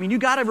 I mean, you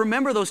got to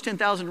remember those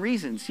 10,000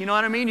 reasons. You know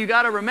what I mean? You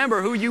got to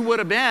remember who you would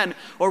have been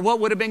or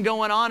what would have been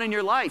going on in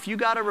your life. You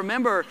got to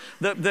remember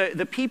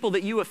the people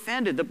that you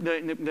offended,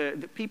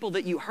 the people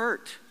that you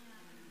hurt.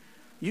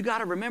 You got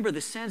to remember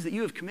the sins that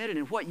you have committed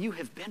and what you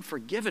have been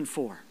forgiven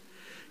for.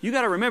 You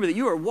got to remember that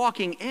you are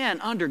walking in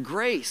under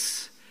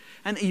grace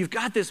and that you've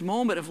got this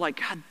moment of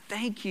like, God,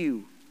 thank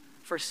you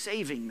for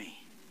saving me.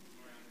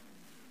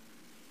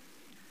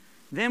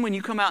 Then when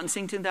you come out and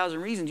sing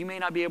 10,000 Reasons, you may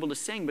not be able to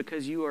sing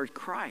because you are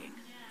crying.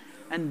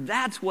 And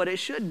that's what it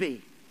should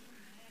be.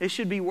 It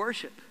should be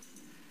worship.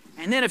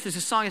 And then if it's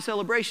a song of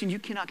celebration, you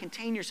cannot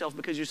contain yourself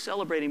because you're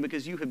celebrating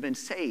because you have been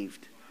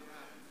saved.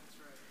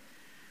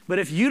 But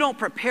if you don't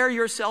prepare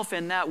yourself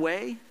in that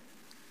way,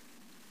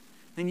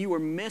 then you are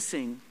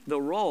missing the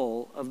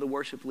role of the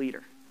worship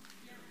leader.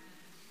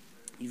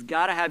 You've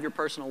got to have your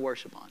personal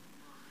worship on.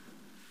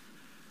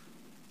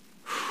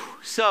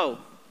 So,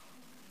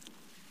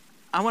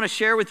 I want to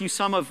share with you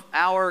some of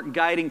our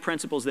guiding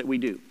principles that we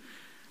do.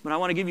 But I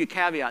want to give you a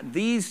caveat.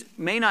 These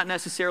may not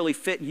necessarily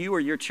fit you or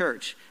your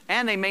church,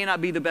 and they may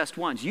not be the best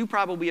ones. You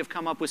probably have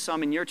come up with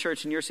some in your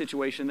church and your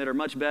situation that are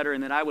much better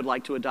and that I would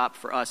like to adopt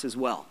for us as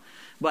well.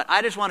 But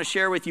I just want to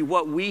share with you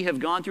what we have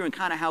gone through and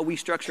kind of how we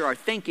structure our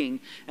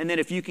thinking, and then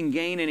if you can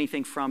gain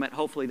anything from it,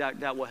 hopefully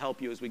that will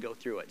help you as we go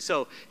through it.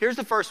 So here's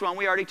the first one.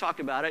 We already talked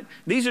about it.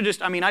 These are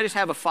just, I just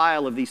have a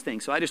file of these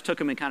things, so I just took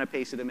them and kind of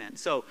pasted them in.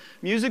 So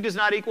music does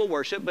not equal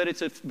worship, but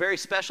it's a very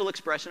special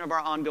expression of our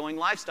ongoing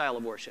lifestyle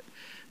of worship.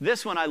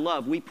 This one I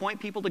love. We point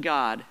people to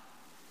God,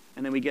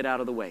 and then we get out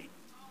of the way.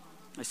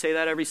 I say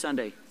that every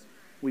Sunday.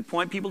 We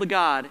point people to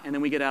God, and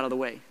then we get out of the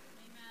way.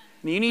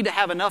 You need to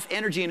have enough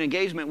energy and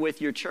engagement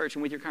with your church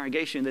and with your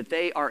congregation that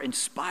they are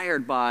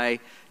inspired by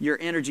your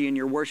energy and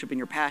your worship and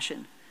your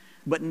passion.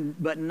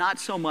 but not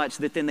so much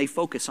that then they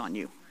focus on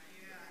you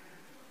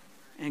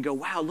and go,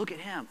 wow, look at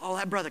him. Oh,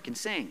 that brother can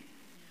sing.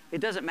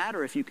 It doesn't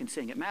matter if you can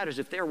sing. It matters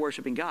if they're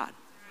worshiping God.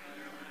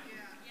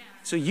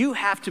 So you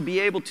have to be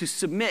able to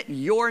submit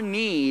your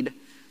need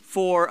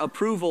for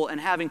approval and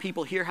having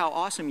people hear how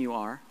awesome you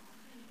are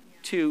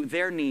to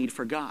their need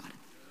for God.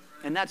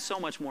 And that's so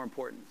much more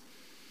important.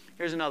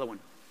 Here's another one.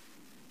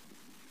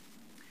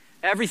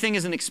 Everything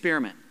is an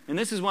experiment. And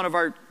this is one of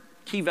our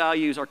key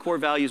values, our core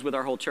values with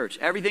our whole church.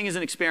 Everything is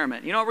an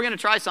experiment. You know, we're going to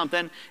try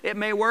something. It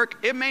may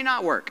work. It may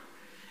not work.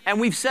 And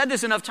we've said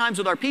this enough times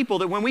with our people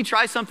that when we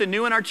try something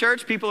new in our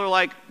church, people are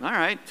like, all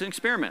right, it's an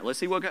experiment. Let's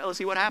see what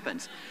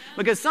happens.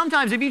 Because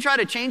sometimes if you try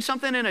to change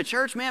something in a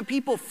church, man,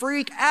 people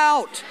freak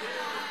out.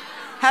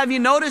 Have you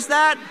noticed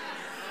that?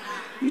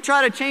 You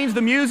try to change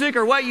the music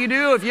or what you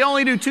do. If you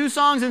only do 2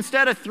 songs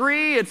instead of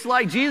 3, it's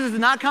like Jesus is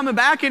not coming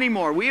back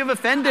anymore. We have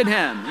offended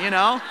him, you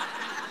know.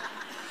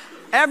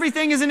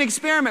 Everything is an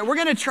experiment. We're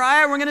going to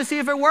try it. We're going to see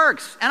if it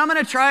works. And I'm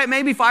going to try it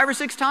maybe 5 or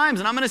 6 times.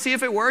 And I'm going to see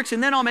if it works.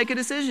 And then I'll make a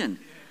decision.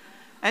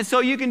 And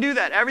so you can do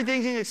that.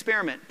 Everything's an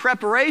experiment.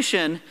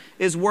 Preparation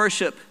is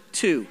worship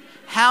too.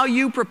 How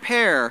you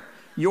prepare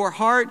your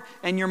heart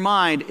and your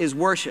mind is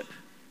worship.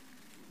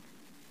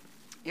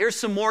 Here's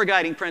some more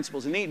guiding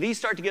principles. And these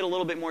start to get a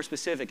little bit more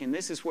specific. And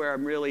this is where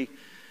I'm really,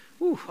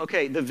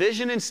 okay. The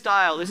vision and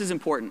style, this is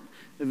important.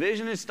 The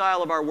vision and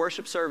style of our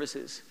worship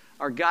services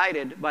are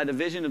guided by the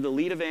vision of the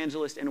lead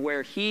evangelist and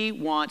where he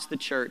wants the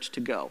church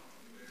to go.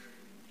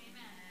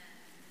 Amen.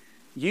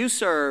 You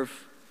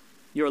serve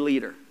your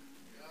leader.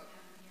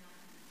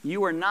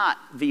 You are not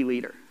the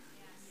leader.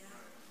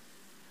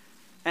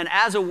 And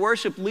as a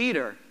worship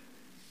leader,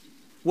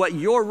 what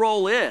your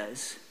role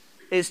is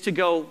to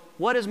go,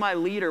 what does my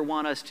leader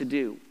want us to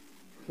do?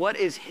 What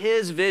is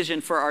his vision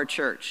for our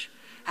church?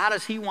 How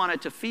does he want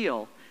it to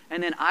feel?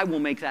 And then I will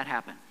make that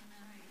happen.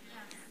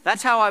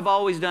 That's how I've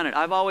always done it.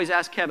 I've always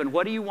asked Kevin,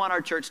 what do you want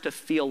our church to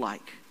feel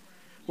like?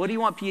 What do you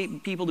want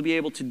people to be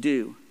able to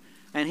do?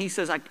 And he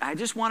says, I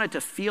just want it to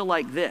feel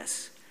like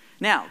this.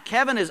 Now,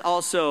 Kevin is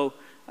also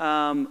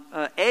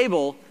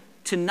able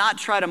to not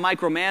try to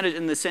micromanage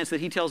in the sense that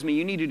he tells me,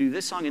 you need to do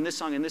this song and this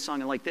song and this song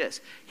and like this.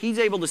 He's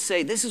able to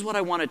say, this is what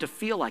I want it to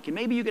feel like. And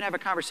maybe you can have a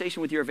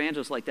conversation with your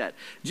evangelist like that.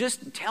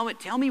 Just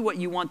tell me what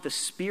you want the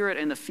spirit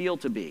and the feel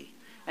to be.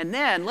 And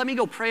then let me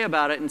go pray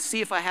about it and see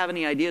if I have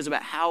any ideas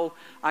about how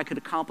I could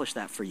accomplish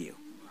that for you.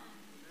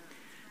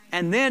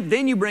 And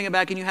then you bring it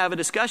back and you have a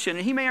discussion.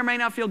 And he may or may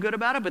not feel good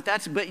about it,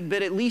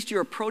 but at least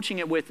you're approaching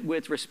it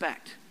with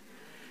respect.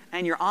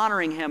 And you're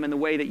honoring him in the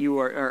way that you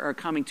are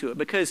coming to it.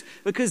 Because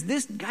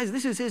this, guys,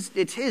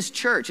 it's his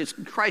church. It's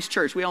Christ's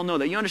church. We all know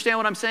that. You understand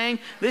what I'm saying?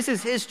 This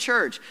is his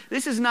church.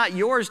 This is not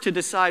yours to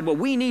decide, well,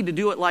 we need to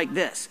do it like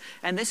this.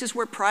 And this is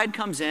where pride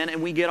comes in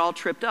and we get all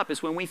tripped up.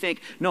 It's when we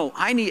think, no,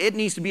 it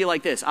needs to be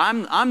like this.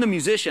 I'm the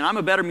musician. I'm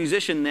a better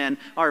musician than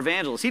our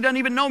evangelist. He doesn't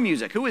even know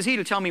music. Who is he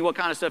to tell me what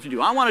kind of stuff to do?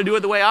 I want to do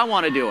it the way I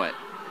want to do it.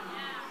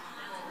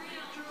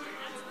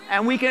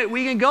 And we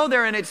can go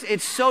there, and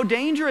it's so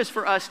dangerous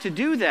for us to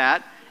do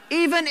that.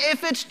 Even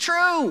if it's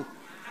true.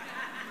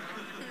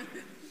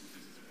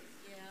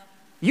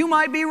 You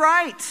might be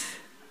right.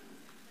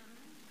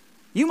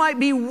 You might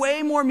be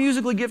way more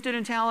musically gifted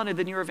and talented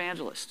than your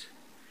evangelist.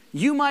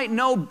 You might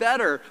know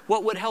better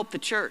what would help the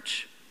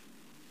church.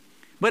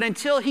 But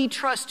until he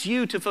trusts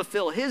you to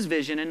fulfill his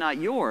vision and not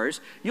yours,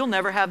 you'll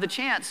never have the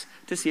chance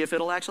to see if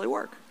it'll actually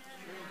work.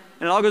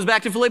 And it all goes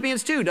back to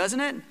Philippians 2, doesn't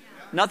it?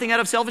 Nothing out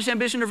of selfish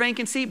ambition or vain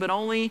conceit, but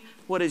only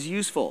what is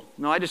useful.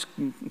 No, I just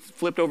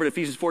flipped over to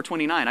Ephesians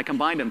 4:29. I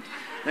combined them.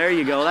 There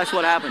you go. That's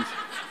what happens.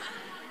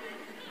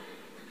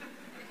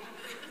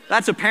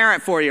 That's a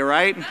parent for you,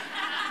 right?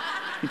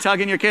 You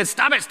tugging your kids,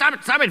 stop it.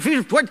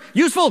 Ephesians 4,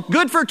 useful,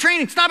 good for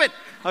training, stop it.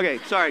 Okay,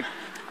 sorry.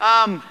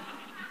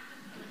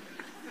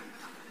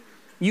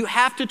 You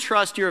have to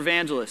trust your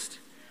evangelist.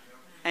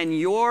 And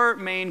your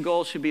main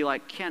goal should be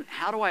like,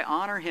 how do I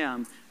honor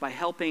him by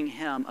helping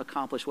him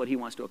accomplish what he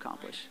wants to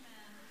accomplish?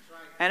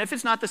 And if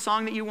it's not the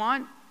song that you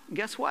want,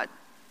 guess what?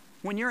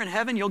 When you're in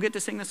heaven, you'll get to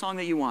sing the song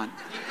that you want.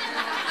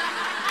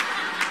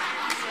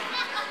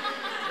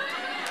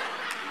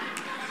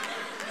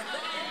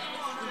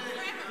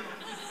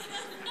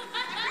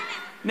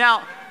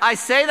 Now, I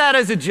say that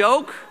as a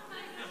joke,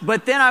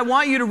 but then I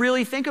want you to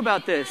really think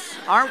about this.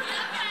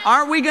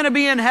 Aren't we going to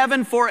be in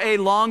heaven for a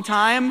long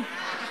time?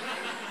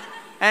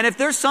 And if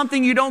there's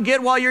something you don't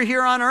get while you're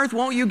here on earth,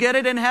 won't you get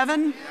it in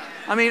heaven?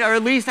 I mean, or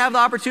at least have the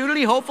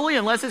opportunity, hopefully,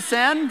 unless it's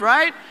sin,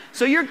 right?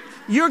 So you're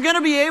going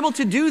to be able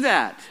to do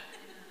that.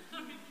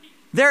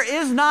 There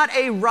is not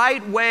a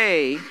right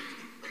way.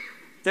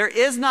 There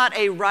is not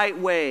a right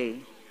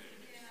way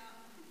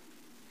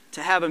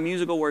to have a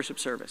musical worship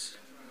service.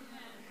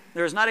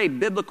 There is not a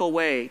biblical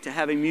way to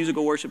have a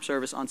musical worship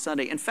service on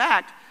Sunday. In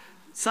fact,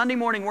 Sunday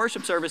morning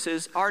worship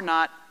services are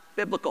not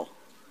biblical.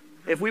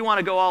 If we want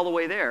to go all the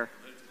way there.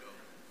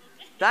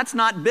 That's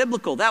not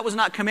biblical. That was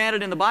not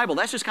commanded in the Bible.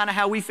 That's just kind of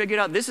how we figured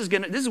out this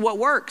is what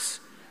works.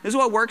 This is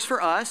what works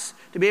for us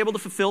to be able to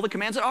fulfill the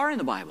commands that are in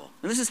the Bible.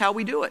 And this is how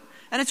we do it.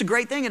 And it's a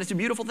great thing, and it's a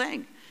beautiful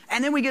thing.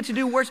 And then we get to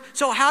do words.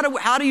 So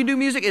how do you do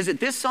music? Is it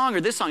this song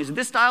or this song? Is it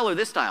this style or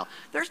this style?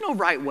 There's no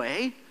right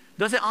way.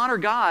 Does it honor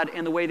God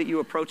in the way that you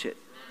approach it?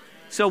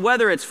 So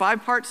whether it's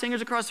 5-part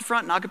singers across the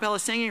front and a cappella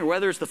singing, or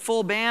whether it's the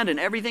full band and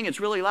everything, it's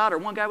really loud, or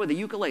one guy with a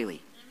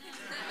ukulele.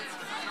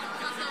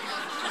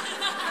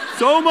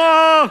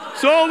 Soma!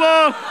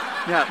 Soma!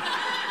 Yeah.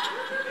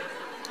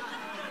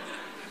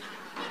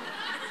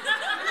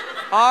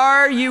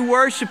 Are you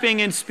worshiping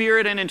in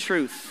spirit and in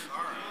truth?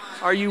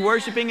 Are you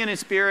worshiping in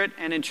spirit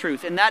and in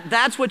truth? And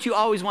that's what you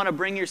always want to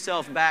bring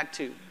yourself back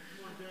to.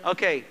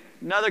 Okay,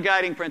 another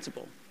guiding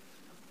principle.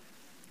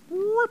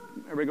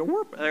 There we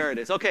go. There it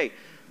is. Okay,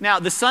 now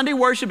the Sunday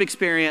worship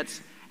experience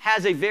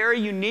has a very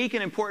unique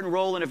and important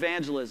role in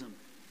evangelism.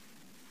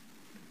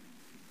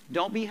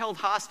 Don't be held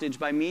hostage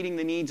by meeting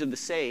the needs of the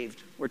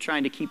saved. We're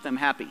trying to keep them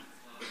happy.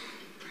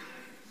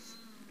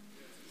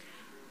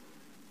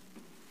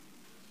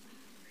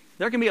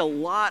 There can be a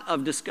lot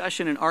of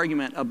discussion and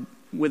argument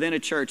within a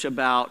church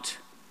about,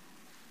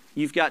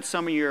 you've got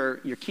some of your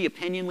key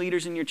opinion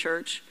leaders in your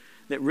church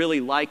that really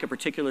like a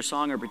particular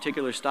song or a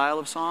particular style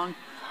of song.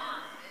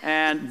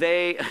 And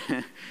they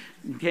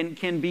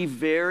can be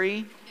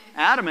very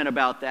adamant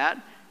about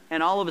that.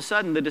 And all of a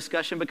sudden, the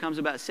discussion becomes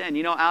about sin.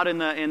 You know, out in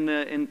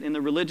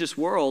the religious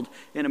world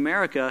in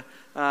America,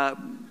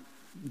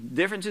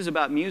 differences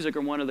about music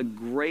are one of the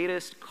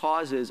greatest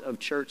causes of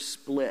church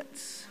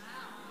splits.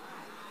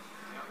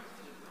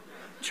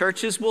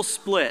 Churches will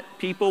split.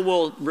 People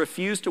will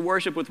refuse to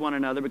worship with one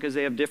another because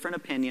they have different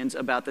opinions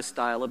about the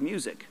style of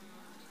music.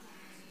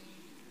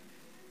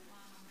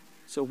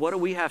 So what do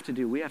we have to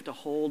do? We have to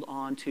hold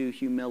on to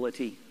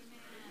humility.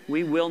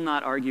 We will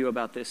not argue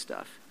about this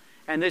stuff.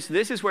 And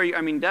this is where,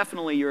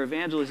 definitely your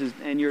evangelists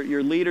and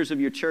your leaders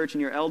of your church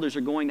and your elders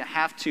are going to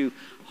have to,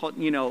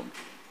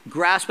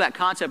 grasp that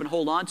concept and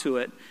hold on to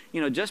it.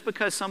 Just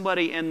because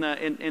somebody in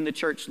the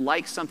church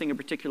likes something a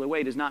particular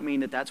way does not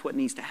mean that that's what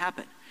needs to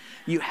happen.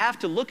 You have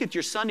to look at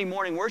your Sunday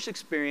morning worship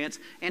experience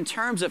in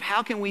terms of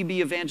how can we be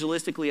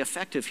evangelistically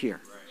effective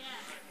here?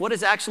 What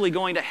is actually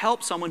going to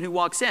help someone who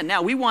walks in?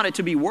 Now, we want it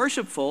to be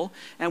worshipful,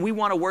 and we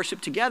want to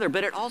worship together,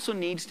 but it also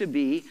needs to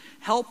be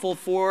helpful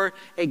for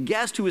a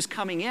guest who is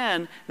coming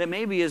in that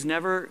maybe has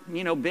never,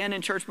 been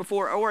in church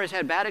before or has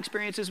had bad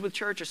experiences with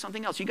church or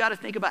something else. You got to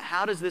think about,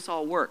 how does this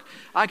all work?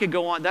 I could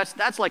go on.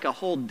 That's like a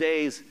whole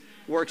day's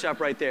workshop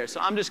right there. So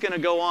I'm just going to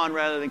go on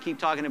rather than keep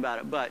talking about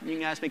it. But you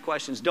can ask me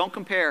questions. Don't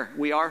compare.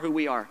 We are who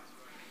we are.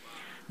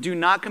 Do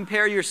not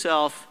compare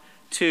yourself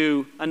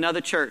to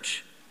another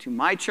church, to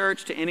my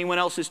church, to anyone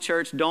else's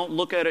church. Don't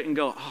look at it and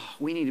go, oh,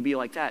 we need to be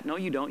like that. No,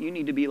 you don't. You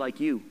need to be like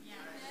you.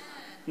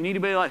 You need to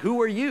be like,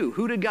 who are you?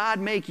 Who did God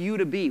make you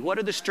to be? What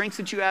are the strengths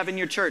that you have in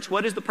your church?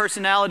 What is the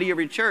personality of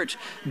your church?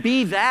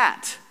 Be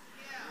that.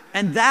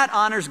 And that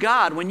honors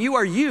God. When you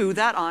are you,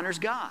 that honors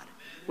God,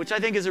 which I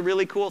think is a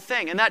really cool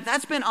thing. And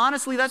that's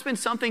been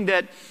something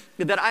that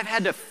I've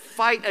had to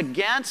fight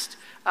against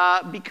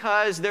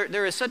because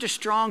there is such a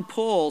strong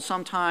pull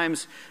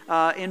sometimes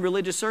in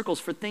religious circles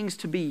for things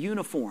to be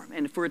uniform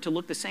and for it to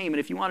look the same. And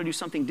if you want to do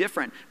something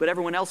different, but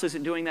everyone else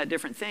isn't doing that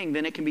different thing,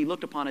 then it can be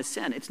looked upon as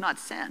sin. It's not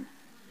sin.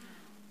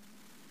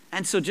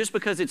 And so just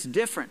because it's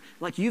different,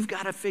 like, you've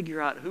got to figure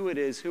out who it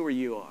is. Who are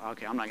you?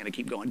 Okay, I'm not going to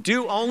keep going.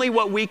 Do only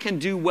what we can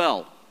do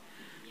well.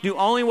 Do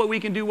only what we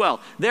can do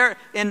well. There,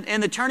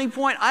 in the Turning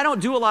Point, I don't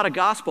do a lot of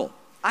gospel.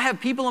 I have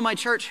people in my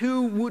church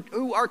who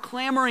are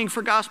clamoring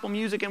for gospel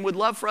music and would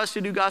love for us to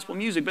do gospel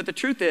music. But the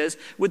truth is,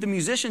 with the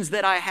musicians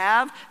that I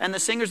have and the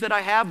singers that I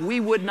have, we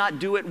would not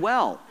do it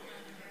well.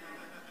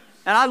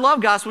 And I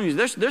love gospel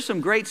music. There's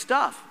some great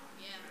stuff.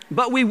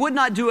 But we would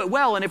not do it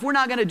well. And if we're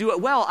not going to do it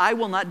well, I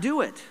will not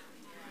do it.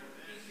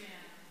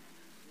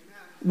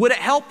 Would it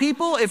help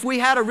people if we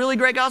had a really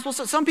great gospel?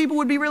 Some people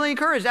would be really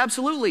encouraged,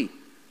 absolutely.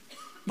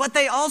 But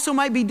they also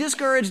might be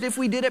discouraged if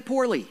we did it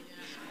poorly.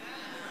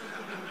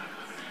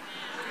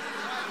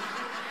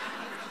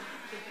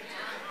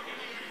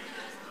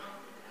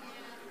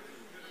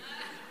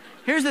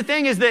 Here's the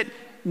thing, is that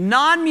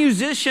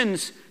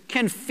non-musicians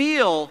can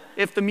feel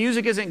if the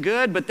music isn't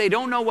good, but they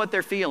don't know what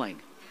they're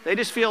feeling. They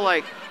just feel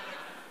like...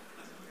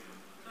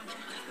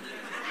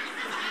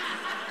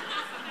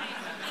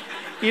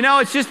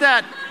 it's just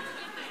that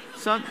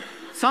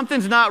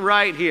something's not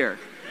right here.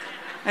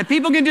 And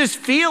people can just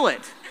feel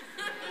it.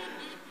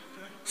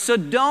 So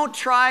don't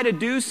try to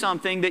do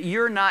something that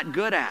you're not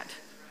good at.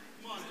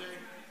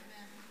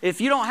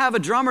 If you don't have a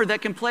drummer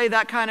that can play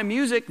that kind of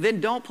music,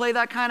 then don't play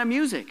that kind of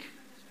music.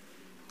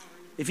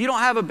 If you don't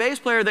have a bass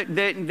player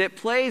that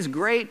plays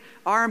great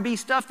R&B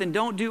stuff, then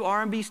don't do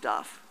R&B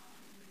stuff.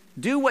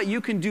 Do what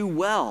you can do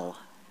well.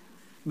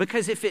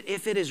 Because if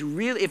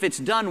it's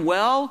done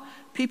well,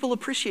 people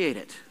appreciate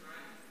it.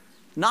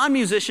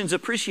 Non-musicians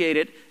appreciate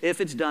it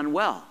if it's done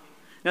well.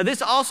 Now,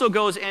 this also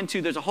goes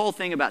into, there's a whole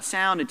thing about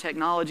sound and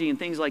technology and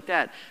things like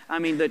that. I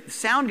mean, the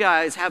sound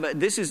guys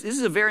this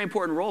is a very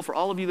important role for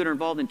all of you that are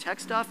involved in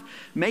tech stuff.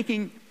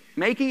 Making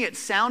it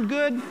sound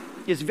good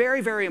is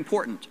very, very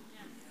important.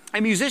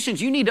 And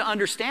musicians, you need to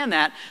understand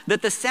that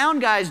the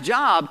sound guy's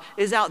job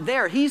is out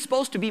there. He's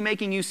supposed to be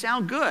making you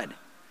sound good.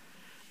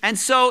 And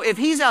so if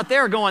he's out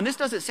there going, this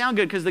doesn't sound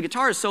good because the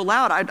guitar is so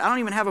loud, I don't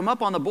even have him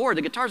up on the board.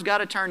 The guitar's got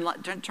to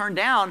turn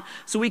down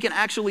so we can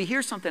actually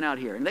hear something out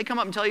here. And they come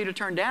up and tell you to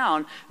turn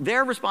down.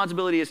 Their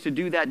responsibility is to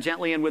do that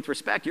gently and with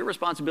respect. Your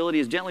responsibility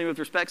is gently and with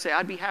respect. Say,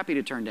 I'd be happy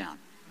to turn down.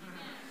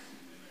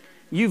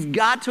 You've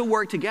got to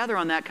work together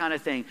on that kind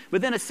of thing.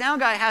 But then a sound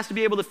guy has to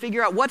be able to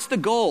figure out what's the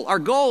goal. Our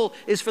goal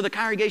is for the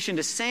congregation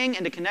to sing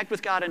and to connect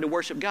with God and to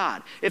worship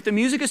God. If the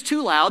music is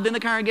too loud, then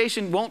the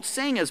congregation won't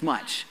sing as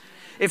much.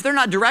 If they're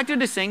not directed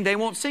to sing, they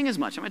won't sing as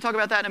much. I'm going to talk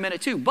about that in a minute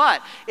too.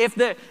 But if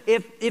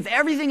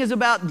everything is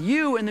about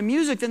you and the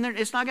music, then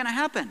it's not going to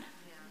happen.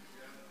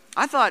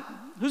 I thought,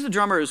 who's the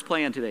drummer who's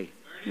playing today?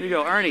 Here you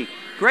go, Ernie.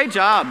 Great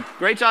job.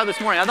 Great job this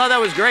morning. I thought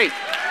that was great.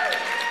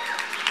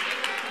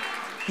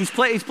 He's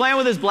playing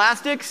with his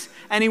blastics,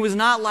 and he was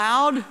not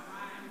loud,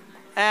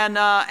 and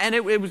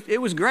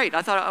it was great.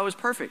 I thought I was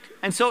perfect.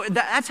 And so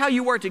that's how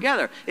you work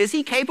together. Is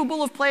he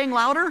capable of playing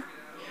louder?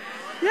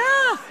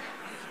 Yeah.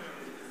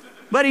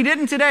 But he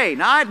didn't today.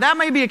 Now, that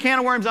may be a can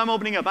of worms I'm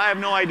opening up. I have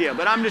no idea,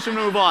 but I'm just going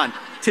to move on.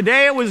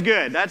 Today it was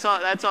good. That's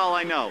all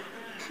I know.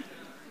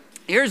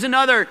 Here's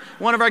another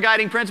one of our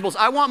guiding principles.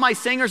 I want my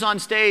singers on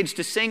stage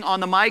to sing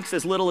on the mics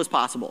as little as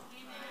possible.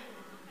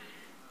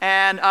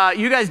 And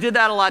you guys did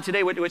that a lot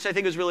today, which I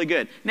think was really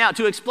good. Now,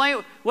 to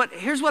explain,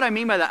 here's what I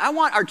mean by that. I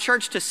want our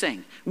church to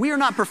sing. We are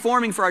not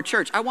performing for our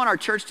church. I want our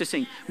church to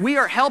sing. We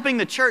are helping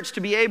the church to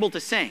be able to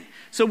sing.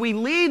 So we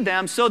lead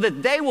them so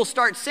that they will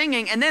start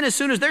singing, and then as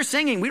soon as they're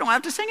singing, we don't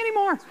have to sing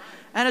anymore.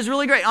 And it's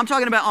really great. I'm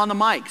talking about on the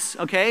mics,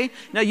 okay?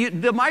 Now,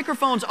 the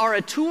microphones are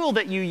a tool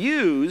that you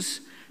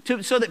use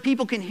so that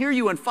people can hear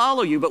you and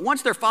follow you. But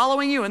once they're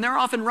following you and they're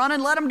off and running,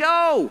 let them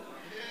go.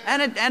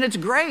 And it's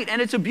great,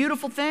 and it's a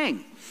beautiful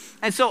thing.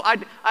 And so I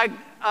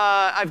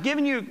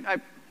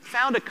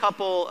found a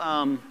couple,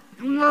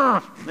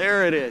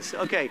 there it is.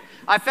 Okay.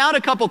 I found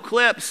a couple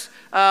clips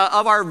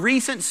of our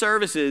recent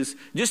services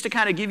just to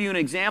kind of give you an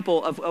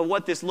example of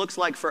what this looks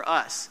like for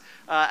us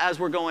as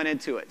we're going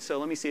into it. So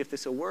let me see if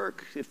this will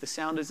work, if the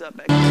sound is up.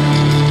 All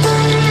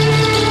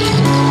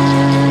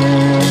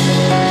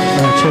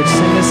right, church,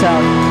 sing this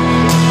out.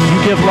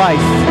 You give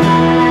life.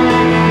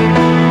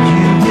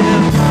 You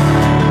give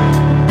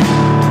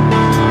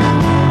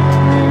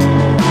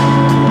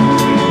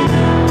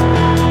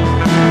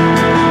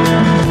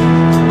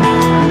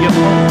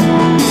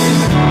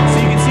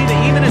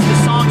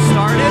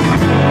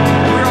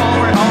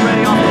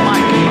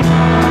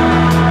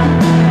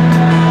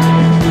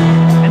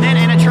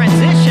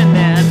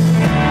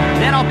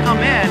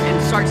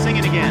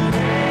singing again.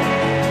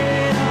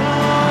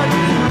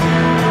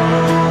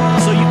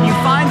 So you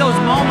find those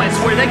moments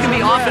where they can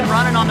be off and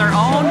running on their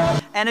own,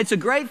 and it's a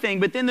great thing,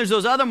 but then there's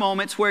those other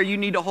moments where you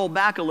need to hold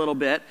back a little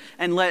bit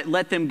and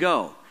let them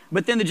go.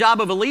 But then the job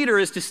of a leader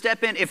is to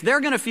step in. If they're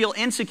going to feel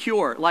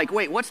insecure, like,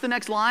 wait, what's the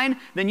next line?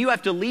 Then you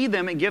have to lead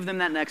them and give them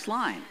that next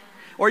line.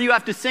 Or you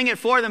have to sing it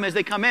for them as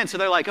they come in, so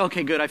they're like,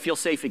 okay, good, I feel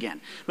safe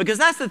again. Because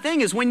that's the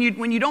thing is when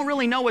you don't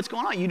really know what's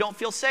going on, you don't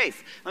feel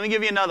safe. Let me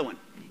give you another one.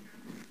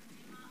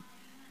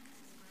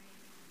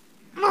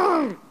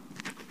 You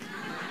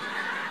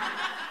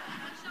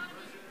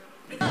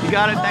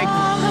got it? Thank you.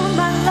 All of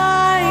my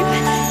life,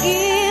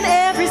 in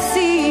every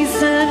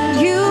season,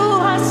 you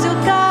are still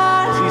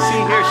God. So you see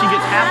here, she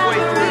gets halfway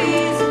through.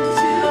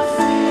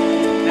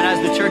 And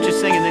as the church is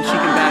singing, then she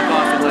can back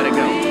off and let it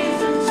go.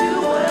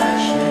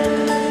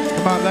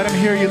 Come on, let him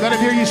hear you. Let him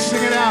hear you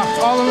sing it out.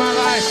 All of my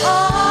life.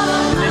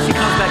 And then she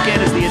comes back in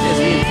as the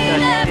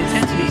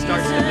intensity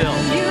starts to build.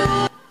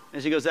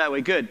 And she goes that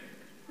way. Good.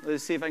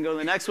 Let's see if I can go to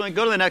the next one.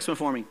 Go to the next one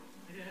for me.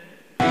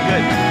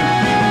 Good.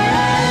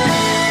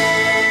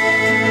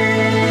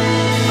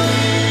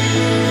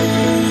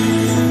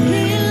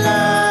 He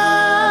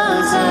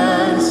loves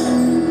us.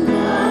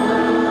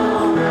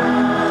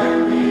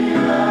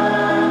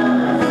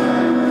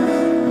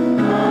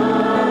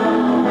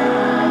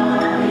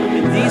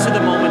 And these are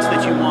the moments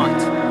that you want.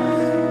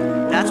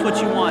 That's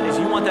what you want, is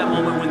you want that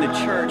moment when the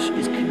church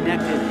is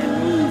connected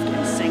and moved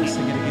and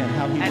singing.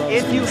 And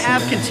if you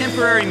have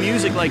contemporary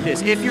music like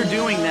this, if you're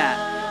doing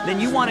that, then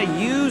you want to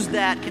use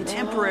that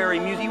contemporary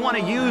music. You want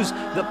to use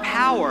the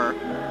power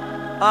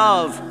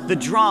of the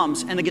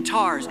drums and the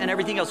guitars and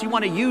everything else. You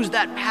want to use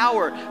that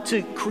power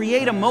to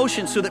create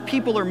emotion so that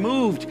people are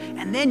moved.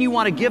 And then you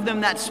want to give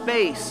them that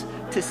space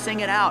to sing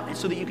it out and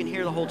so that you can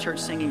hear the whole church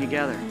singing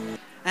together.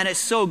 And it's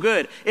so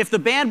good. If the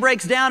band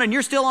breaks down and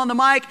you're still on the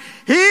mic,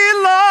 He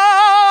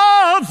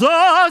loves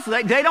us.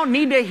 They don't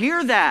need to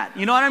hear that.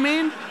 You know what I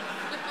mean?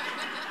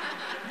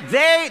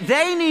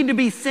 They need to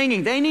be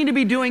singing. They need to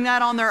be doing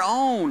that on their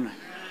own.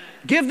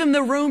 Give them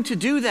the room to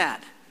do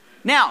that.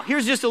 Now,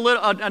 here's just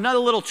another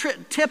little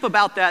tip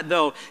about that,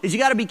 though, is you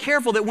got to be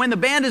careful that when the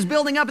band is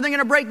building up and they're going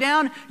to break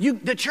down,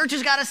 the church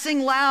has got to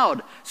sing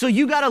loud. So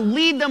you got to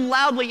lead them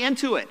loudly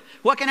into it.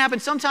 What can happen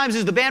sometimes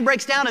is the band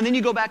breaks down and then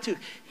you go back to,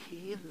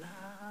 He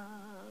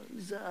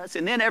loves Jesus.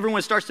 And then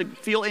everyone starts to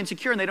feel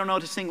insecure and they don't know how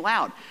to sing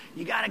loud.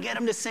 You got to get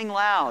them to sing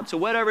loud. So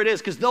whatever it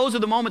is, because those are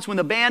the moments when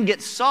the band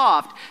gets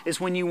soft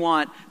is when you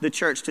want the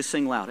church to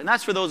sing loud. And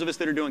that's for those of us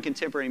that are doing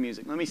contemporary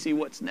music. Let me see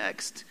what's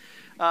next.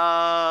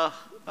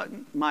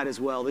 Might as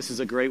well. This is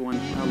a great one.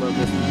 I love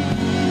this one.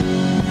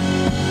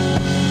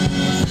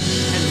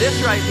 And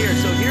this right here.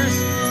 So here's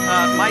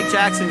Mike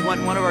Jackson,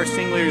 one of our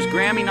sing leaders,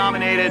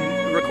 Grammy-nominated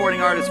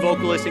recording artist,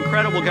 vocalist,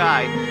 incredible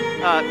guy,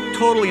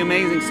 totally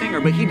amazing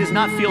singer, but he does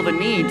not feel the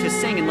need to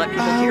sing and let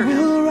people hear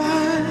him.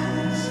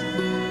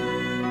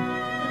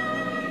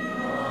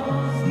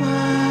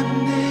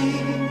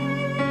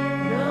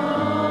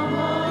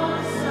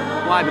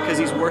 Why? Because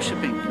he's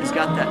worshiping. He's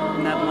got that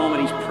in that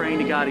moment. He's praying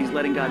to God. He's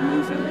letting God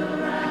move him.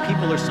 And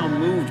people are so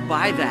moved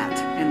by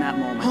that in that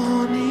moment.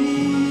 On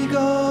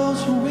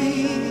eagle's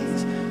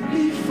wings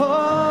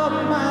before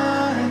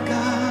my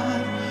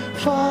God,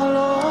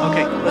 follow.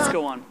 Okay, let's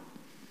go on.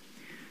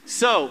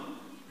 So,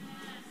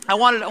 I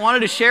wanted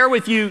to share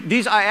with you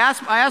these. I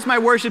asked my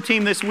worship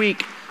team this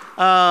week.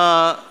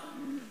 Okay,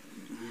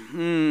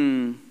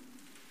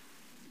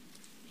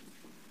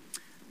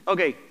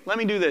 let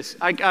me do this.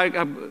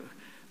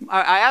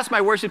 I asked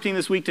my worship team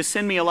this week to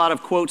send me a lot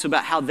of quotes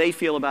about how they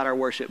feel about our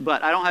worship,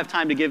 but I don't have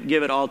time to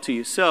give it all to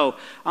you. So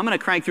I'm going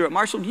to crank through it.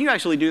 Marshall, can you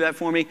actually do that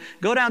for me?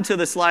 Go down to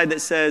the slide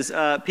that says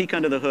peek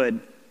under the hood.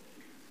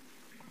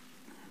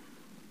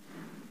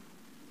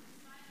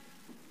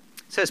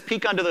 It says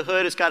peek under the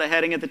hood. It's got a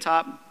heading at the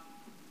top.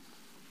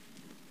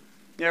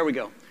 There we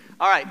go.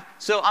 All right,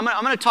 so I'm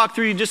going to talk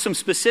through just some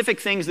specific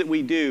things that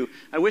we do.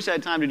 I wish I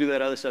had time to do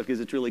that other stuff because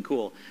it's really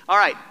cool. All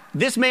right,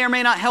 this may or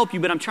may not help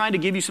you, but I'm trying to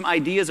give you some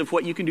ideas of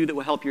what you can do that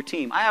will help your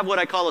team. I have what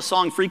I call a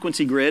song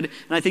frequency grid,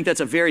 and I think that's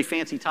a very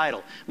fancy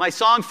title. My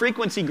song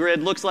frequency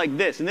grid looks like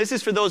this, and this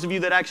is for those of you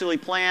that actually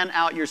plan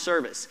out your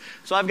service.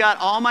 So I've got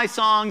all my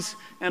songs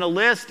and a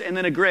list and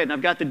then a grid, and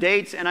I've got the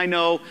dates, and I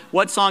know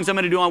what songs I'm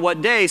going to do on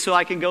what day, so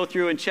I can go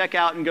through and check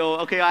out and go,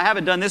 okay, I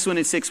haven't done this one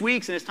in 6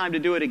 weeks, and it's time to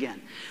do it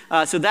again.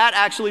 So that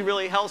actually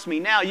really helps me.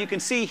 Now, you can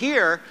see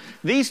here,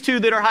 these two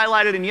that are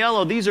highlighted in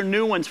yellow, these are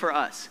new ones for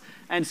us.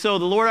 And so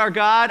the Lord our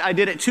God, I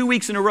did it 2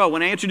 weeks in a row.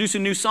 When I introduce a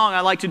new song,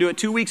 I like to do it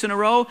 2 weeks in a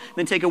row,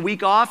 then take a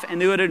week off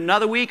and do it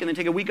another week, and then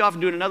take a week off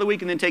and do it another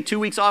week, and then take 2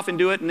 weeks off and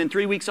do it, and then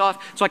 3 weeks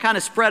off. So I kind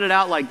of spread it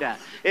out like that.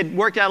 It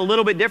worked out a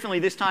little bit differently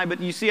this time, but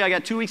you see I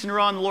got 2 weeks in a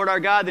row on the Lord our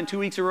God, then 2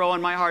 weeks in a row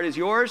on My Heart Is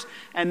Yours,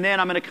 and then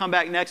I'm going to come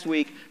back next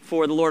week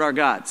for the Lord our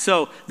God.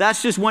 So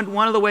that's just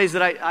one of the ways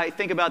that I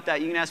think about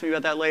that. You can ask me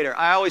about that later.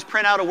 I always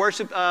print out a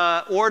worship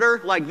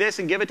order like this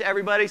and give it to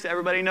everybody so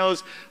everybody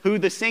knows who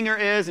the singer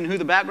is and who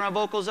the background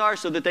vocals are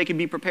so that they can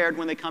be prepared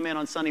when they come in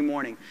on Sunday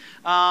morning.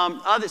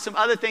 Some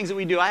other things that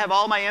we do. I have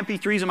all my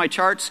MP3s and my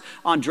charts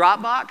on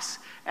Dropbox,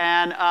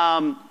 and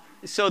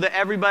so that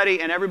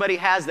everybody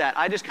has that.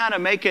 I just kind of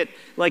make it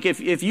like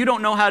if you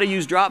don't know how to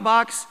use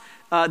Dropbox,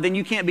 then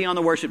you can't be on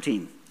the worship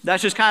team.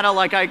 That's just kind of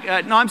like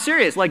no, I'm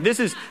serious. Like this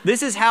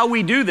is how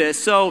we do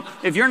this. So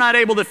if you're not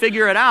able to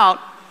figure it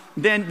out,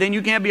 then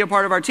you can't be a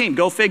part of our team.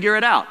 Go figure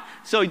it out.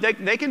 So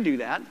they can do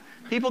that.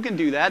 People can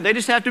do that. They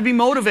just have to be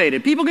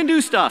motivated. People can do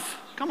stuff.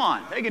 Come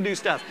on, they can do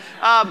stuff.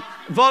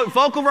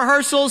 Vocal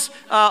rehearsals,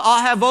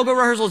 I'll have vocal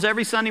rehearsals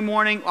every Sunday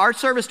morning. Our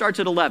service starts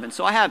at 11,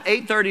 so I have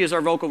 8:30 as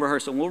our vocal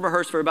rehearsal. We'll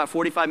rehearse for about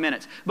 45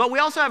 minutes. But we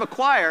also have a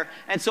choir,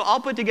 and so I'll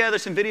put together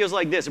some videos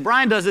like this.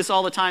 Brian does this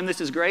all the time.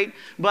 This is great.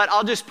 But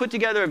I'll just put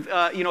together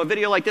a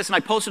video like this, and I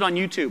post it on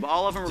YouTube.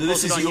 All of them are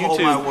posted on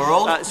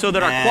YouTube so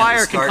that our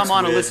choir can come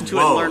on and listen to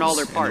it and learn all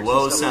their parts. And the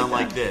woes sound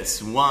like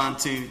this. 1,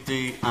 2,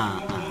 3,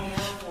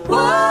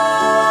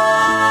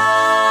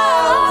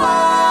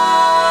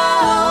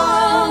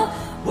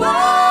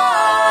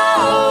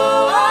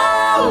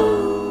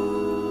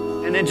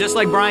 And just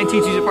like Brian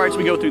teaches you parts,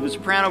 we go through the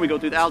soprano, we go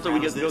through the alto, we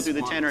go through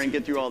the tenor and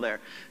get through all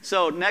there.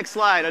 So next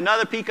slide,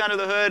 another peek under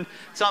the hood,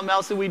 something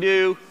else that we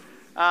do.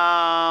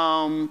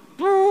 Come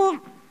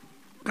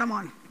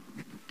on.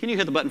 Can you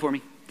hit the button for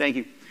me? Thank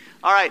you.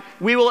 All right,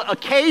 we will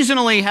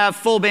occasionally have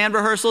full band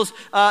rehearsals,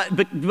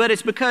 but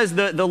it's because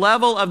the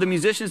level of the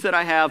musicians that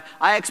I have,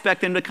 I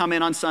expect them to come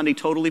in on Sunday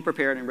totally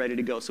prepared and ready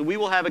to go. So we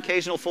will have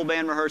occasional full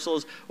band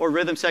rehearsals or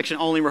rhythm section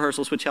only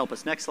rehearsals, which help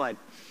us. Next slide.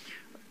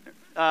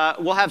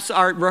 We'll have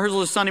our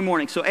rehearsals Sunday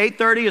morning. So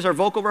 8:30 is our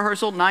vocal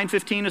rehearsal.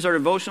 9:15 is our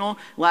devotional.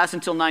 Lasts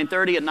until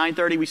 9:30. At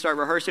 9:30 we start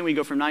rehearsing. We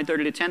go from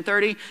 9:30 to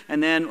 10:30,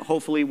 and then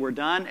hopefully we're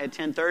done at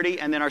 10:30,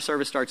 and then our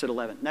service starts at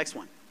 11. Next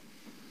one.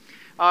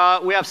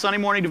 We have Sunday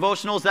morning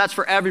devotionals. That's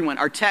for everyone.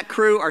 Our tech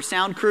crew, our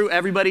sound crew,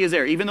 everybody is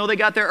there. Even though they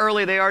got there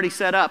early, they already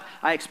set up.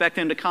 I expect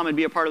them to come and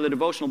be a part of the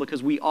devotional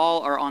because we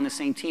all are on the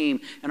same team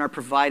and are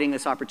providing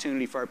this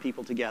opportunity for our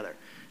people together.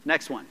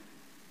 Next one.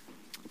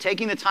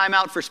 Taking the time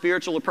out for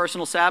spiritual or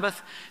personal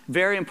Sabbath,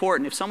 very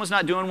important. If someone's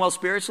not doing well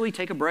spiritually,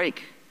 take a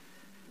break.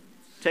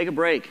 Take a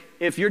break.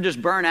 If you're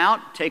just burnt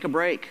out, take a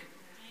break.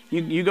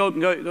 You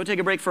go take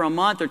a break for a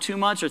month or 2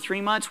 months or 3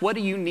 months. What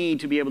do you need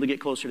to be able to get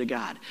closer to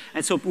God?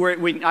 And so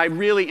I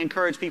really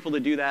encourage people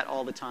to do that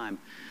all the time.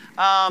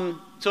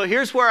 So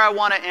here's where I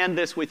want to end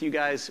this with you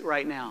guys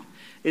right now,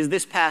 is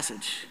this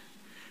passage.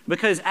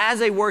 Because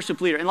as a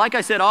worship leader, and like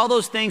I said, all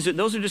those things,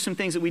 those are just some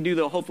things that we do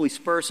that will hopefully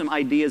spur some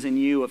ideas in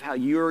you of how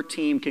your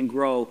team can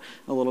grow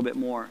a little bit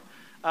more.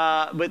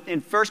 But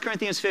in 1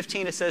 Corinthians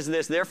 15, it says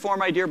this, "Therefore,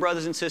 my dear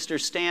brothers and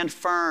sisters, stand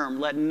firm.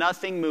 Let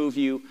nothing move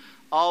you.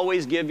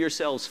 Always give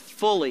yourselves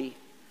fully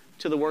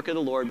to the work of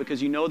the Lord,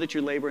 because you know that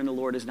your labor in the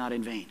Lord is not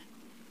in vain."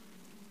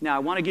 Now, I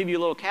want to give you a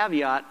little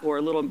caveat or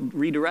a little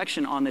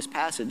redirection on this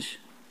passage,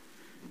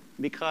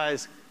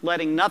 because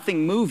letting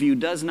nothing move you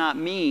does not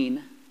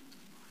mean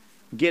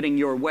getting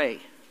your way.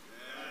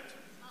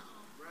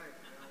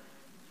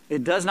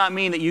 It does not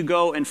mean that you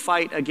go and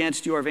fight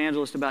against your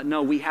evangelist about,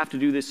 no, we have to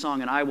do this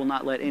song and I will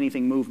not let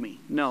anything move me.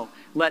 No,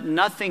 let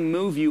nothing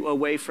move you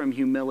away from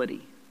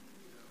humility.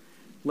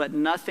 Let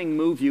nothing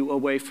move you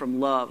away from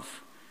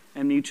love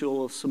and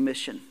mutual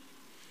submission.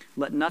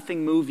 Let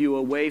nothing move you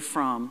away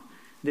from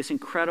this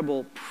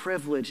incredible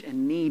privilege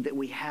and need that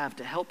we have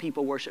to help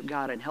people worship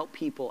God and help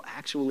people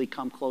actually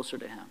come closer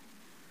to Him.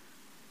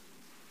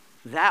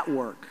 That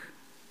work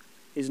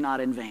is not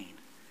in vain.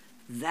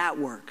 That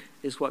work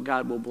is what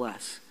God will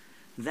bless.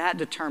 That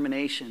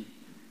determination,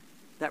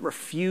 that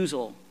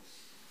refusal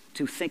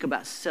to think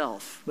about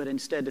self, but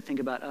instead to think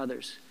about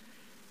others,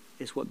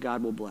 is what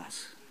God will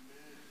bless.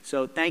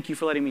 So thank you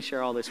for letting me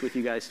share all this with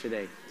you guys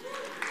today.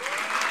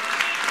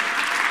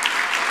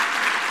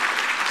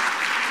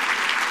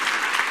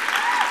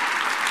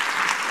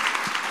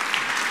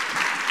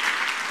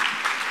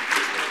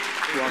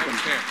 Welcome.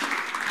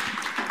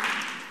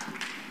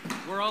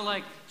 We're all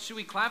like, should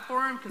we clap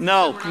for him?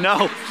 No.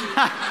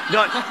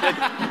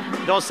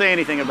 Don't say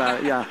anything about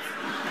it. Yeah.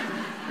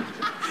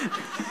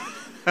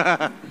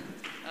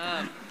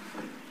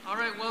 All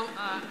right. Well,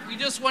 we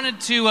just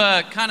wanted to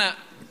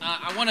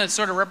I want to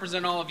sort of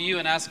represent all of you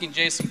in asking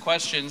Jay some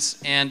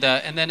questions, and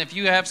then if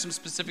you have some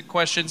specific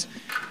questions,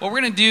 what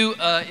we're going to do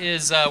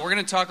is we're going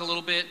to talk a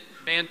little bit,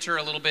 banter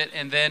a little bit,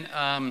 and then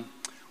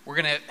we're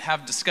going to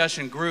have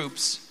discussion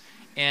groups.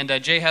 And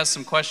Jay has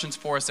some questions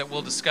for us that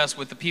we'll discuss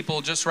with the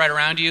people just right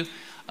around you.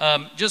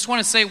 Just want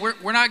to say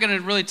we're not going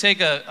to really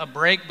take a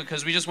break,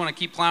 because we just want to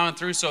keep plowing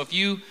through. So if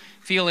you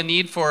feel a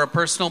need for a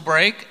personal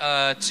break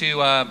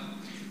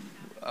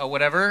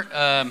whatever,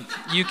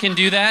 you can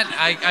do that.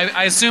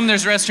 I assume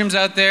there's restrooms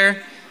out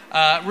there.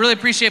 Really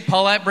appreciate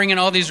Paulette bringing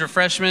all these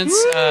refreshments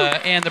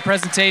and the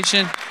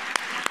presentation.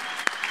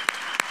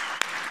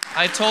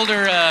 I told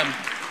her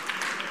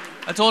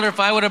if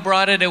I would have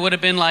brought it, it would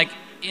have been like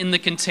in the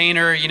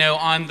container,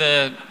 on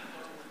the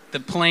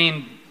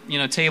plain,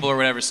 table or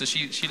whatever. So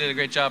she did a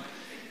great job.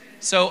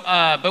 So,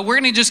 but we're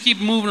going to just keep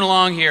moving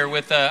along here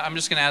with, I'm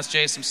just going to ask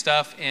Jay some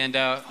stuff, and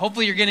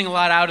hopefully you're getting a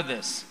lot out of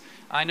this.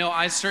 I know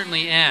I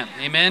certainly am.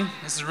 Amen?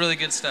 This is really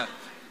good stuff.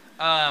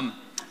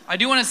 I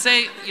do want to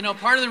say,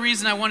 part of the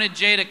reason I wanted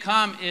Jay to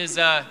come is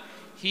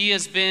he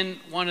has been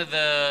one of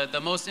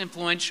the most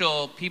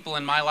influential people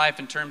in my life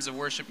in terms of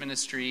worship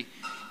ministry,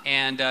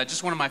 and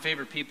just one of my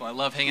favorite people. I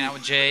love hanging out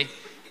with Jay.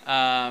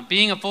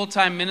 Being a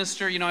full-time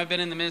minister, I've been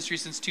in the ministry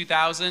since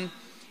 2000,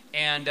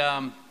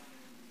 and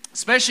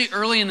especially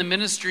early in the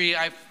ministry,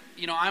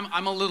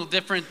 I'm a little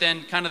different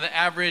than kind of the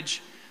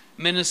average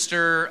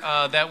minister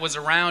that was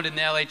around in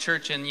the LA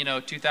church in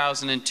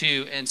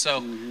 2002, and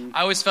so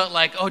I always felt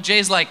like, oh,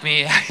 Jay's like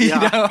me. I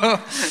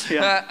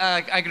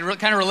could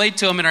kind of relate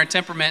to him in our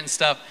temperament and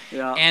stuff.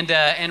 Yeah.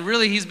 And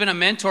really, he's been a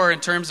mentor in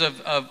terms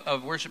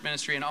of worship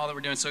ministry and all that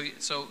we're doing.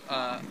 So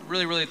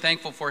really, really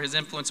thankful for his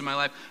influence in my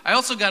life. I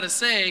also got to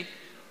say,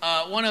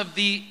 one of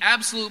the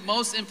absolute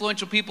most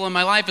influential people in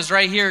my life is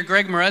right here,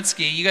 Greg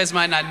Marutsky. You guys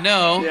might not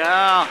know.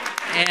 Yeah.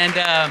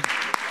 And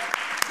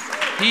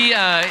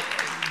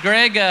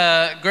Greg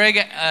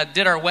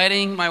did our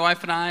wedding, my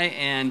wife and I,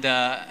 and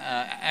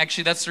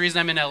actually that's the reason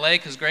I'm in LA,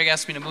 because Greg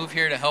asked me to move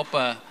here to help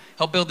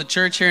build the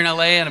church here in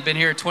LA, and I've been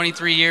here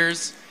 23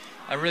 years.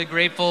 I'm really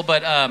grateful,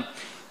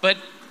 but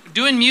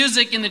doing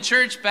music in the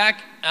church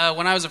back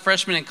when I was a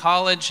freshman in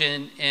college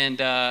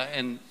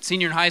and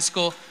senior in high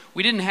school,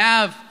 we didn't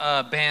have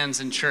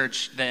bands in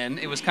church then.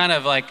 It was kind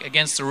of like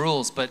against the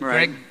rules, but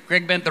right.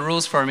 Greg bent the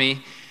rules for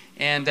me.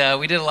 And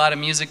we did a lot of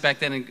music back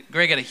then, and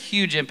Greg had a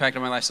huge impact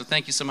on my life. So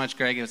thank you so much,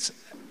 Greg. It's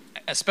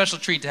a special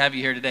treat to have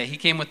you here today. He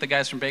came with the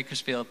guys from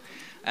Bakersfield,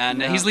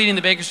 and he's leading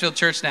the Bakersfield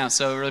church now.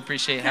 So we really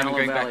appreciate having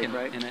Greg back in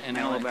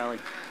Antelope Valley.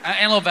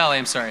 Antelope Valley,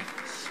 I'm sorry.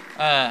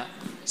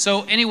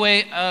 So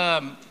anyway,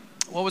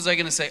 what was I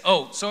going to say?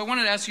 Oh, so I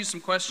wanted to ask you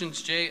some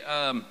questions, Jay.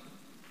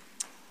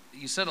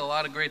 You said a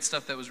lot of great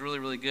stuff that was really,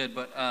 really good.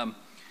 But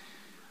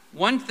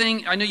one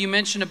thing, I know you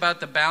mentioned about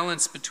the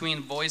balance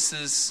between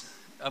voices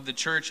of the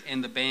church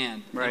and the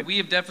band. Right. And we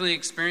have definitely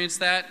experienced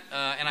that,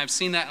 and I've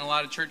seen that in a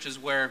lot of churches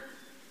where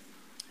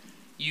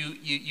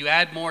you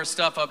add more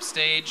stuff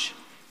upstage,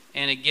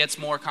 and it gets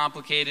more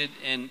complicated,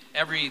 and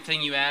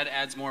everything you add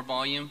adds more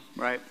volume.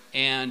 Right.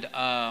 And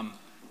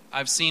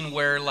I've seen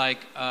where,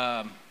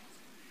 I've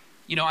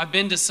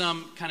been to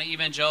some kind of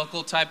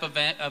evangelical type of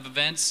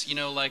events,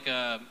 like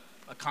a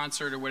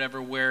concert or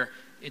whatever, where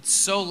it's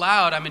so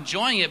loud. I'm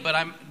enjoying it, but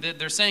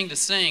they're saying to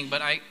sing,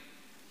 but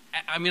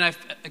I mean, I've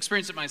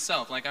experienced it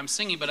myself. Like, I'm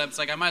singing, but it's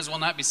like I might as well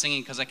not be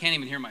singing because I can't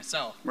even hear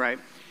myself. Right.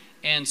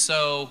 And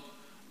so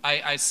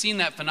I've seen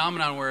that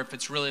phenomenon where if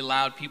it's really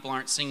loud, people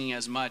aren't singing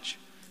as much.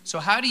 So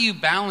how do you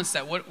balance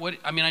that? What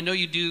I mean, I know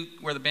you do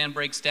where the band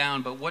breaks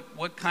down, but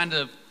what kind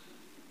of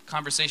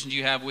conversation do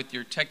you have with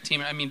your tech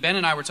team? I mean, Ben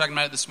and I were talking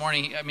about it this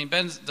morning. I mean,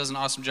 Ben does an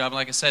awesome job.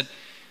 Like I said,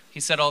 he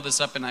set all this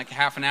up in like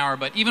half an hour.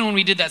 But even when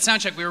we did that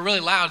sound check, we were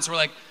really loud. So we're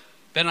like,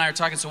 Ben and I are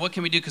talking, so what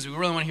can we do? Because we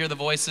really want to hear the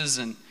voices,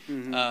 and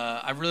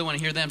I really want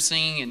to hear them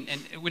singing, and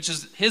which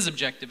is his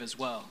objective as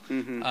well.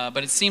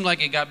 But it seemed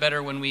like it got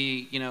better when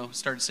we,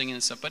 started singing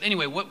and stuff. But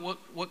anyway,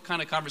 what kind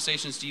of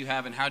conversations do you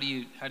have, and how do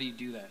you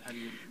do that?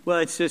 Well,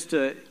 it's just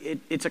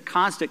it's a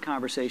constant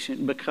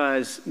conversation,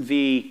 because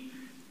the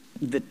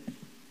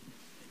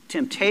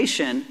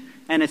temptation.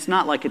 And it's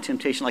not like a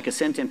temptation, like a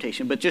sin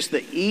temptation, but just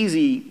the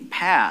easy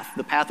path,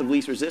 the path of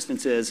least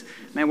resistance is,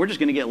 man, we're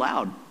just going to get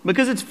loud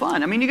because it's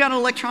fun. I mean, you got an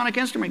electronic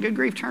instrument, good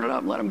grief, turn it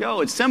up, let them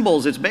go. It's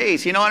cymbals, it's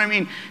bass, you know what I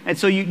mean? And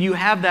so you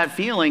have that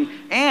feeling,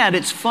 and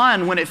it's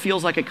fun when it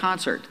feels like a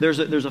concert. There's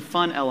a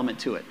fun element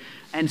to it.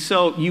 And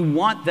so you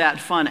want that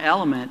fun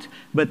element,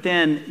 but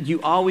then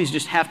you always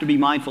just have to be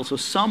mindful. So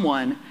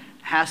someone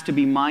has to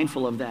be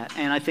mindful of that.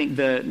 And I think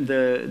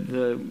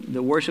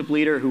the worship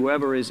leader,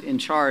 whoever is in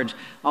charge,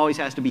 always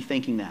has to be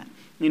thinking that.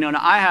 Now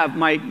I have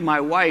my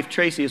wife,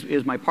 Tracy,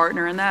 is my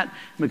partner in that,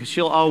 because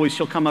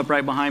she'll come up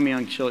right behind me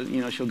and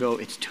she'll go,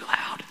 it's too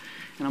loud.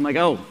 And I'm like,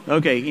 oh,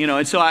 okay,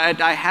 and so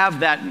I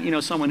have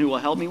that, someone who will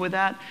help me with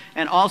that.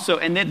 And also,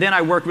 and then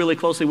I work really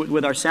closely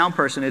with our sound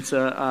person. It's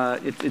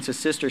a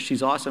sister,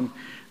 she's awesome.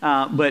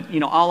 But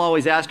I'll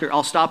always ask her,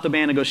 I'll stop the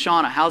band and go,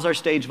 Shauna, how's our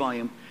stage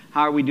volume?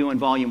 How are we doing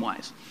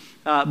volume-wise?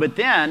 But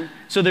then,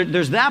 so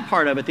there's that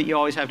part of it that you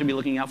always have to be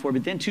looking out for.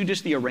 But then, too,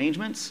 just the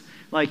arrangements.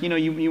 Like,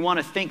 you want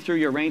to think through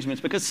your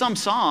arrangements, because some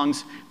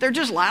songs, they're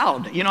just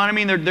loud. You know what I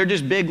mean? They're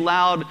just big,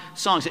 loud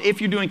songs.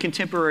 If you're doing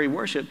contemporary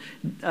worship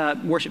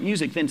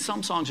music, then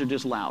some songs are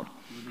just loud.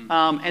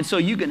 And so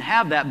you can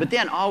have that, but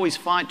then always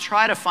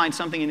try to find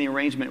something in the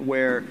arrangement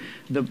where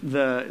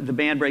the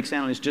band breaks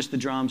down and it's just the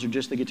drums or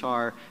just the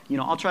guitar.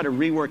 I'll try to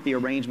rework the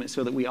arrangement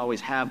so that we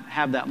always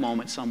have that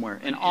moment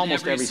somewhere in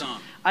almost every song.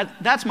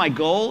 That's my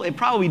goal. It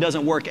probably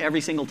doesn't work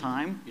every single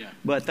time,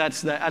 but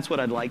that's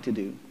what I'd like to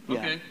do.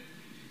 Okay.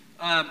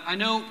 I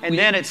know. And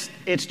then it's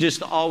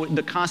just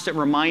the constant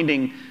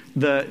reminding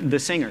the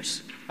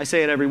singers. I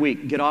say it every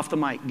week: get off the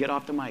mic,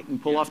 and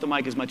pull off the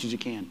mic as much as you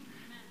can.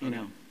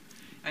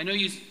 I know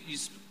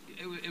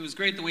it was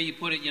great the way you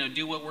put it,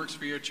 do what works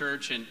for your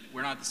church, and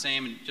we're not the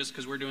same, and just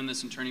because we're doing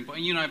this in Turning Point,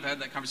 and I've had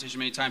that conversation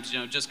many times,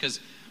 just because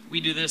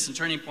we do this in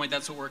Turning Point,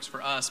 that's what works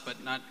for us,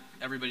 but not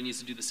everybody needs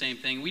to do the same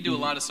thing. We do a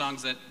lot of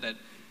songs that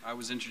I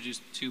was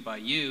introduced to by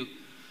you,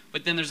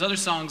 but then there's other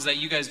songs that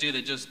you guys do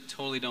that just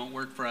totally don't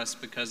work for us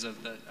because of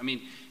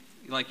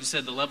like you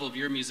said, the level of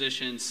your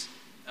musicians.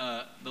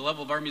 The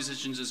level of our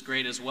musicians is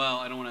great as well.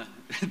 I don't want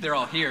to, they're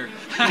all here.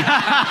 How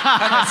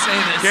do I say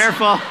this?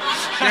 Careful.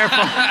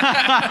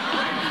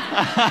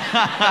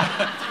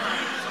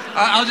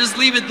 I'll just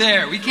leave it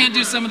there. We can't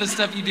do some of the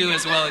stuff you do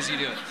as well as you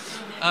do it.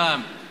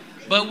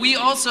 But we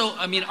also,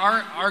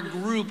 our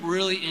group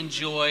really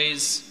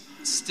enjoys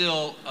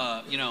still,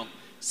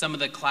 some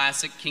of the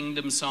classic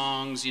Kingdom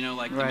songs,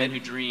 like The Men Who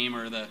Dream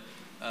or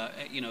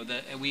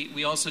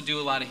we also do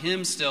a lot of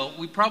hymns still.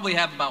 We probably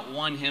have about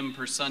one hymn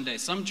per Sunday.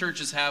 Some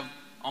churches have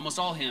almost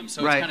all hymns,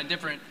 so it's kind of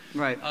different.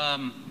 Right.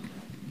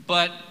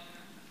 But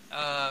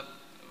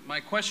my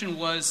question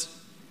was,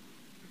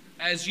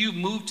 as you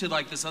move to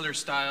like this other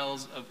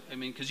styles of,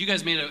 because you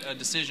guys made a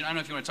decision. I don't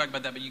know if you want to talk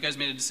about that, but you guys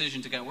made a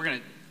decision to we're going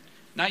to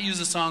not use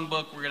a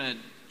songbook. We're going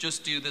to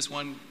just do this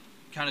one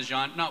kind of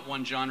genre, not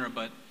one genre,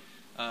 but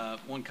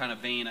one kind of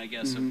vein, I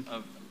guess,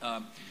 of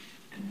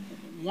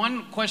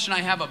one question I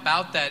have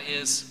about that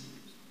is,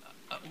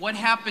 what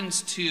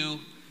happens to,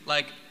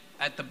 like,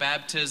 at the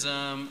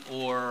baptism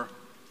or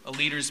a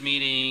leaders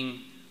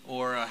meeting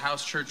or a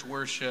house church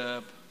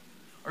worship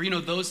or,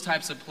 those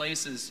types of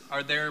places?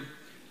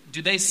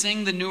 Do they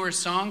sing the newer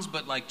songs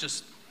but, like,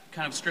 just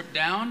kind of stripped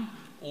down?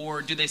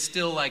 Or do they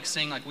still, like,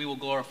 sing, like, We Will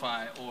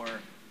Glorify or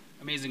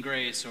Amazing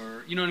Grace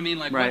or, you know what I mean?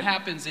 Like, what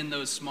happens in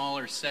those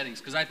smaller settings?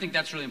 Because I think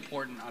that's really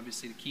important,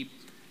 obviously, to keep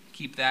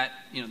that,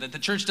 that the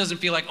church doesn't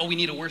feel like, we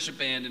need a worship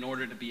band in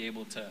order to be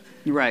able to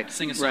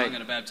sing a song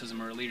at a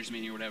baptism or a leaders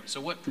meeting or whatever. So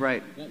what's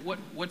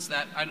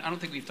that? I don't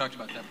think we've talked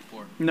about that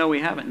before. No, we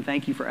haven't. And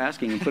thank you for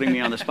asking and putting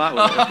me on the spot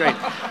with it. That's great.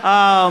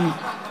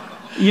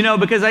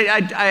 Because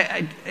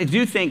I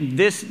do think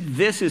this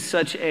is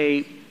such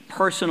a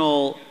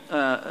personal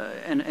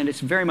and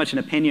it's very much an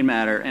opinion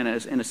matter and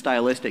a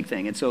stylistic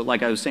thing. And so,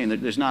 like I was saying,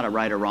 there's not a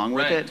right or wrong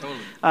with it. Totally.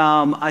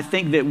 I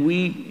think that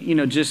we,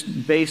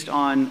 just based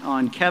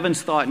on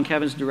Kevin's thought and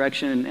Kevin's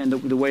direction and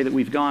the way that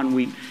we've gone,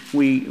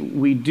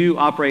 we do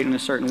operate in a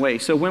certain way.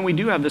 So when we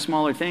do have the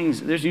smaller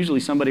things, there's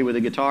usually somebody with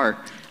a guitar.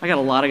 I got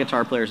a lot of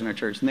guitar players in our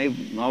church, and they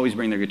always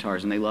bring their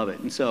guitars, and they love it.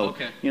 And so,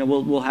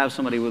 we'll have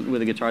somebody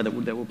with a guitar that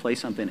will play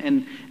something.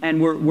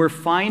 And we're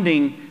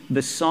finding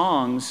the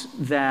songs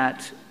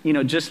that You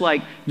know, just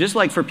like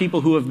for people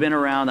who have been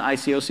around the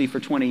ICOC for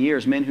 20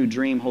 years, Men Who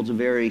Dream holds a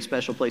very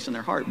special place in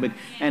their heart. But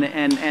and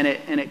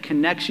it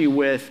connects you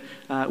with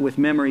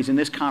memories in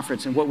this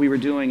conference and what we were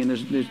doing. And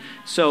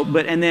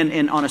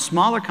then on a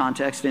smaller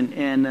context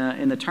in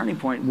the Turning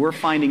Point, we're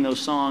finding those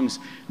songs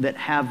that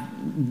have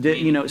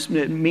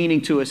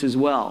meaning to us as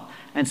well.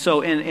 And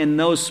so in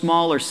those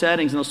smaller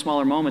settings, in those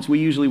smaller moments, we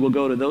usually will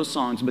go to those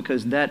songs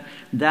because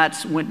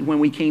that's when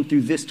we came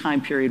through this time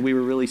period, we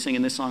were really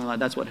singing this song a lot.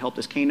 That's what helped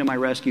us. Came to My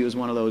Rescue is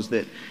one of those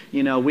that,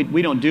 we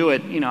don't do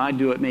it. I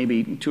do it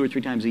maybe 2 or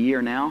 3 times a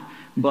year now,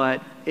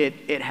 but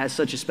it has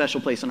such a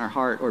special place in our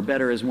heart, or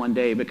Better Is One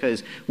Day,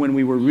 because when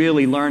we were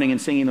really learning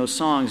and singing those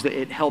songs,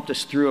 it helped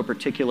us through a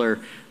particular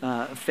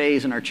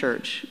phase in our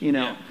church,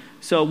 Yeah.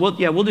 So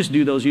we'll just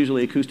do those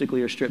usually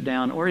acoustically or stripped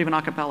down, or even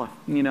a cappella.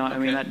 Okay. I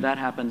mean that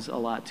happens a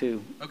lot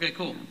too. Okay,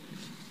 cool.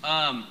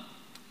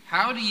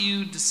 How do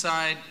you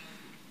decide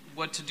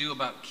what to do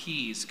about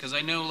keys? Because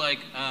I know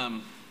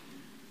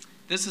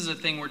this is a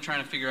thing we're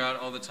trying to figure out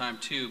all the time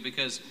too.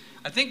 Because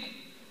I think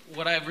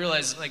what I've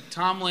realized,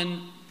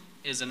 Tomlin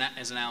is an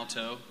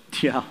alto.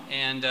 Yeah.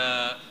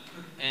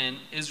 And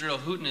Israel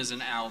Houghton is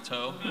an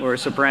alto. Or a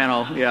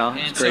soprano. Yeah. And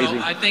it's crazy. so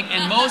I think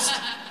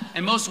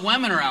most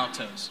women are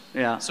altos.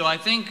 Yeah. So I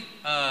think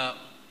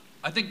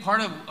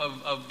part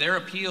of their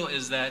appeal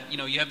is that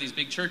you have these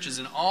big churches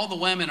and all the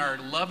women are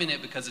loving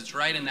it because it's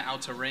right in the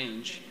alto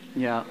range.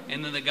 Yeah.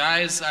 And then the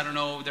guys, I don't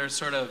know, they're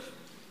sort of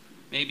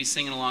maybe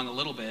singing along a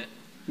little bit,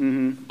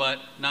 but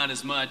not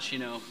as much,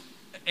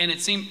 And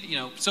it seemed,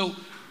 so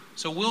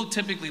we'll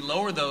typically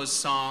lower those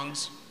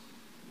songs,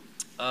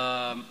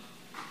 to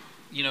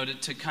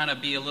kind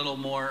of be a little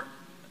more,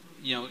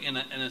 in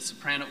a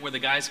soprano where the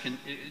guys can,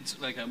 it's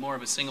like a more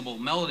of a singable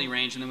melody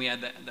range, and then we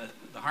add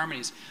the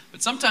harmonies.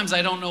 But sometimes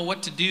I don't know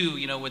what to do,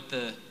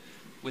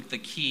 with the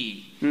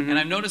key. And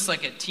I've noticed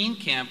at teen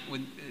camp,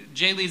 when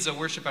Jay leads the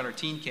worship at our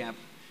teen camp,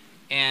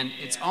 and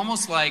it's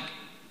almost like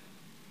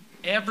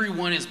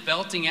everyone is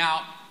belting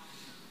out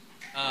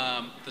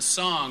the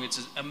song.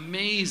 It's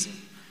amazing.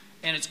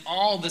 And it's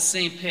all the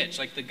same pitch.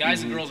 Like the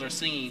guys and girls are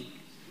singing.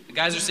 The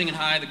guys are singing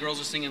high, the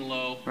girls are singing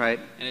low. Right.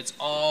 And it's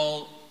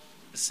all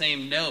the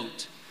same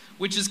note,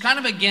 which is kind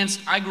of against,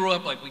 I grew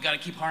up we got to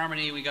keep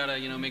harmony. We got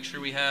to, make sure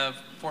we have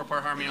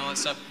 4-part harmony and all that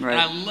stuff. Right.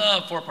 And I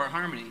love 4-part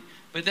harmony.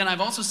 But then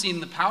I've also seen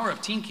the power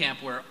of teen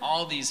camp where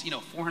all these,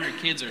 400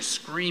 kids are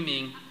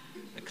screaming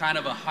a kind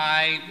of a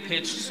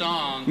high-pitched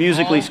song.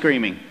 Musically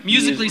screaming.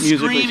 Musically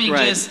screaming,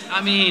 right.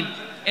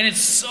 And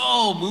it's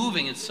so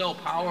moving, it's so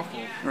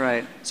powerful.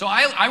 Right. So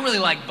I really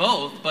like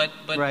both, but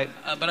Right.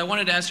 But I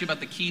wanted to ask you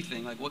about the key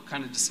thing. What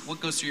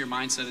goes through your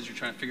mindset as you're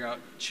trying to figure out,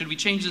 should we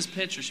change this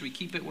pitch or should we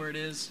keep it where it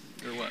is,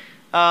 or what?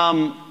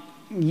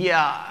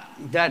 Yeah,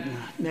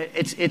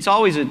 it's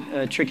always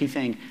a tricky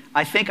thing.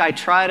 I think I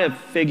try to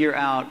figure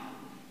out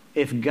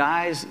if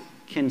guys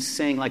can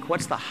sing,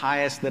 what's the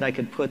highest that I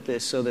could put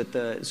this so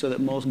that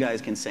most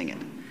guys can sing it.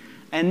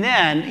 And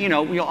then,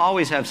 we'll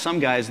always have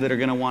some guys that are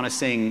going to want to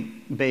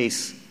sing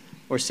bass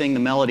or sing the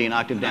melody an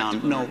octave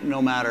down.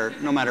 No matter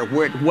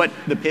what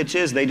the pitch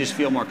is, they just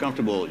feel more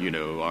comfortable.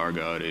 Our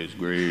God is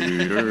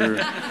greater.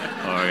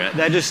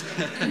 That just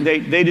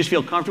they just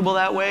feel comfortable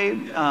that way.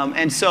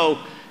 And so,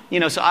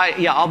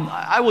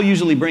 I will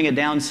usually bring it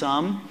down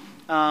some.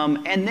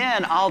 And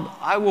then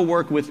I will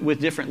work with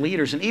different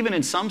leaders, and even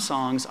in some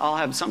songs, I'll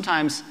have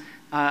sometimes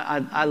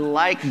I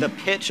like the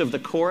pitch of the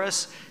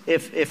chorus.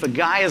 If a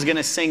guy is going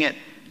to sing it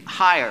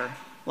higher,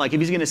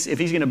 if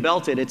he's gonna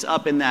belt it, it's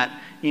up in that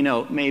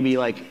maybe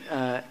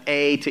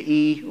A to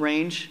E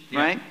range,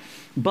 right?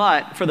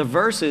 But for the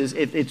verses,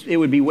 it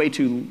would be way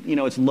too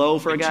it's low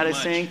for a guy to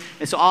sing,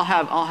 and so I'll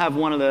have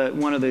one of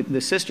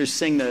the sisters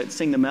sing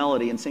the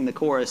melody and sing the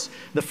chorus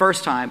the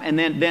first time, and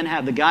then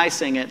have the guy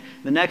sing it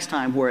the next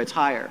time where it's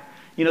higher.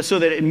 So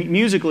that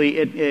musically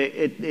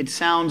it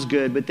sounds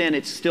good, but then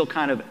it's still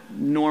kind of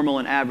normal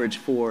and average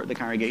for the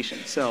congregation.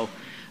 So,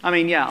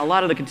 a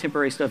lot of the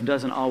contemporary stuff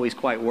doesn't always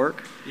quite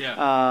work.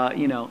 Yeah.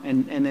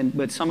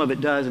 But some of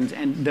it does,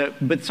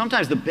 but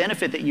sometimes the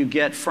benefit that you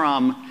get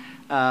from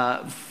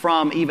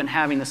even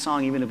having the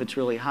song, even if it's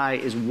really high,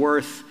 is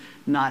worth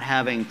not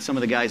having some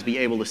of the guys be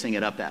able to sing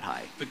it up that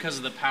high. Because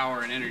of the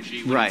power and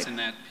energy when it's in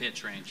that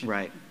pitch range.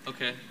 Right.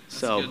 Okay.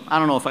 So good. I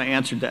don't know if I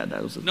answered that.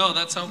 No,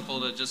 that's helpful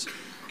to just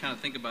kind of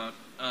think about.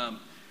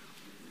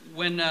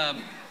 When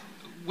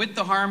with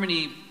the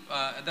harmony,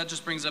 that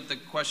just brings up the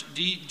question: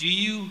 do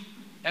you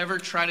ever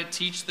try to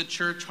teach the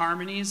church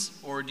harmonies,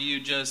 or do you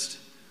just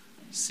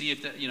see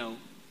if that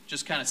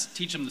just kind of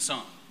teach them the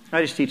song?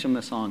 I just teach them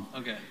the song.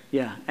 Okay.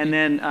 Yeah, and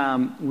then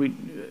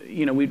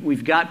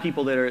we've got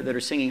people that are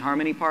singing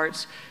harmony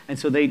parts, and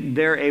so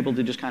they're able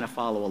to just kind of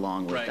follow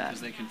along with that. Right,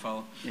 because they can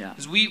follow. Yeah.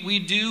 Because we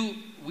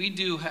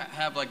do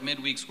have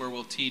midweeks where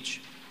we'll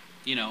teach,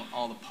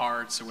 all the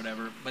parts or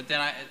whatever. But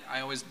then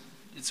I always,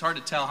 it's hard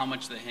to tell how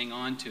much they hang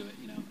on to it,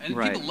 And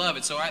right. People love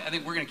it, so I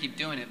think we're going to keep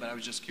doing it. But I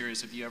was just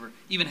curious if you ever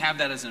even have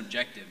that as an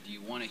objective. Do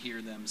you want to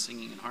hear them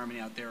singing in harmony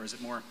out there, or is it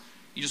more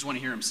you just want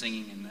to hear them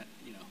singing and that,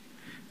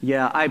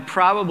 Yeah, I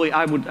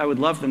would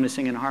love for them to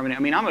sing in harmony. I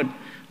mean, I'm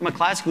a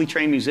classically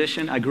trained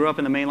musician. I grew up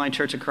in the Mainline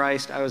Church of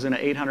Christ. I was in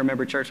an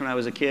 800-member church when I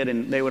was a kid,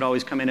 and they would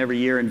always come in every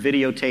year and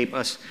videotape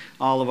us,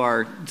 all of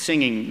our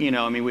singing.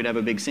 I mean, we'd have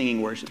a big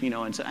singing worship,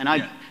 and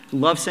I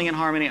love singing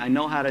harmony. I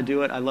know how to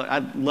do it.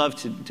 I'd love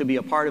to be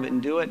a part of it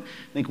and do it.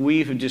 I think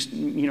we've just,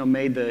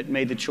 made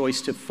the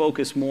choice to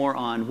focus more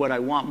on what I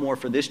want more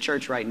for this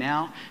church right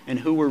now and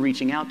who we're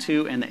reaching out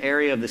to and the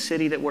area of the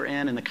city that we're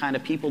in and the kind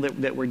of people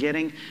that we're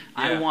getting.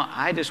 Yeah.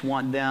 I just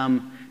want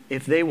them,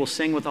 if they will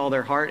sing with all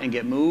their heart and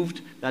get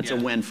moved, that's a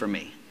win for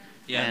me.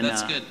 Yeah, and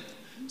that's good.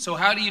 So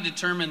how do you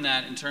determine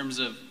that in terms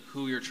of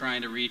who you're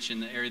trying to reach in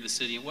the area of the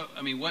city? What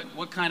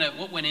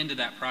went into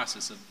that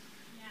process of,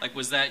 like,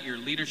 was that your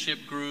leadership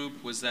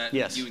group? Was that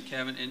you and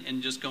Kevin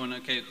and just going,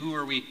 okay,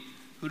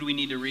 who do we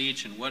need to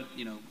reach, and what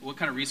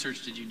kind of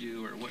research did you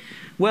do, or what?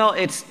 Well,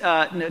 it's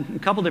a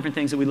couple different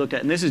things that we looked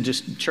at, and this is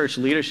just church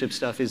leadership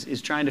stuff,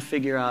 is trying to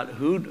figure out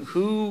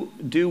who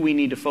do we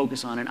need to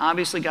focus on. And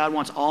obviously God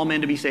wants all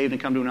men to be saved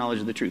and come to a knowledge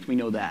of the truth. We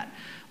know that.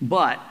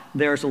 But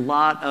there's a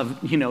lot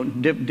of,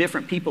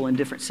 different people in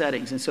different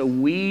settings. And so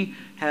we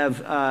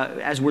have,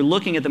 as we're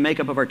looking at the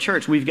makeup of our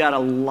church, we've got a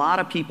lot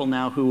of people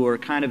now who are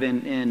kind of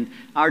in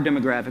our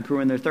demographic, who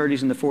are in their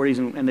 30s and their 40s,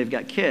 and they've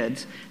got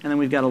kids. And then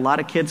we've got a lot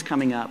of kids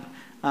coming up.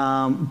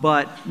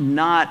 But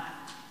not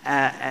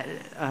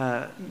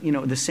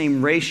the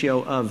same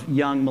ratio of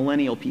young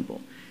millennial people.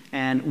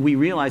 And we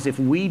realize if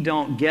we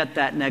don't get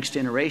that next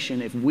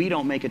generation, if we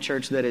don't make a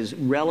church that is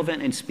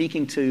relevant and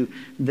speaking to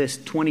this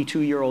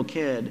 22-year-old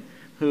kid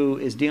who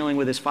is dealing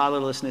with his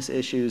fatherlessness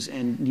issues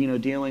and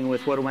dealing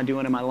with what am I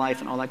doing in my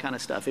life and all that kind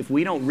of stuff, if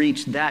we don't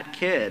reach that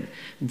kid,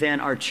 then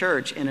our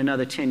church in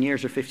another 10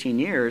 years or 15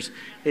 years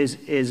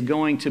is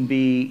going to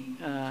be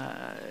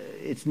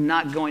it's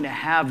not going to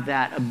have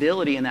that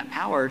ability and that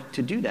power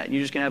to do that.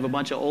 You're just going to have a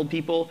bunch of old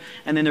people,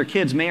 and then their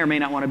kids may or may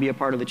not want to be a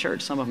part of the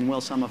church. Some of them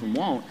will, some of them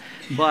won't.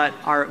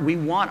 But we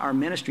want our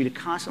ministry to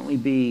constantly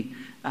be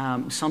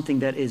something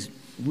that is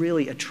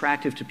really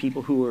attractive to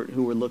people who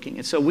are looking.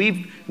 And so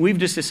we've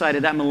just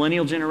decided that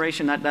millennial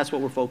generation, that's what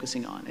we're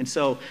focusing on. And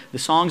so the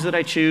songs that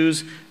I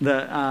choose,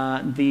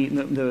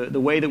 the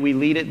way that we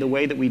lead it, the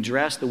way that we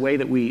dress, the way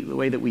that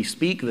we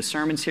speak, the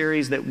sermon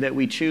series that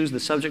we choose, the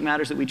subject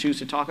matters that we choose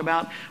to talk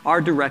about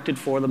are directed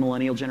for the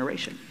millennial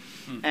generation.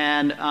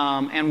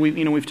 And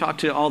we've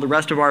talked to all the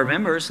rest of our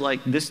members,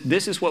 like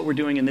this is what we're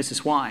doing and this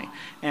is why.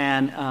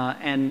 And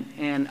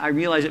I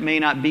realize it may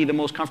not be the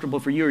most comfortable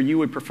for you, or you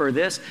would prefer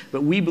this,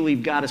 but we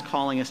believe God is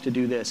calling us to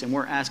do this, and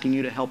we're asking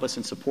you to help us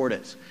and support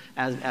us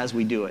as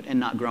we do it and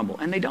not grumble.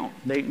 And they don't.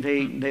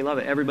 They love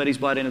it. Everybody's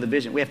bought into the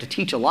vision. We have to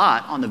teach a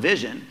lot on the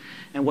vision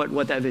and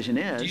what that vision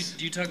is.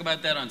 Do you talk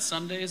about that on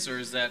Sundays, or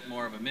is that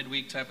more of a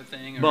midweek type of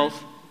thing? Or?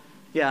 Both.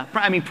 Yeah,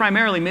 I mean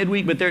primarily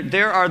midweek, but there's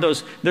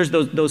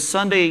those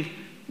Sunday.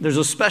 There's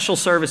those special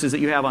services that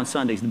you have on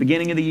Sundays, the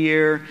beginning of the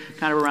year,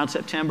 kind of around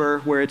September,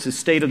 where it's a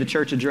state of the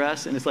church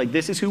address, and it's like,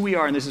 this is who we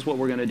are and this is what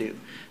we're going to do.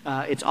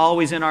 It's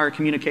always in our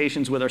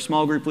communications with our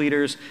small group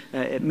leaders.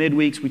 At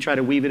midweeks, we try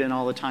to weave it in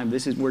all the time.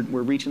 We're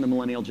reaching the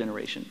millennial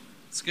generation.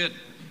 That's good.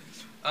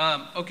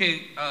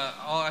 Okay,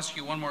 I'll ask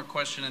you one more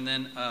question, and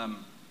then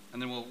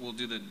we'll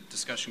do the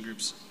discussion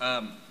groups.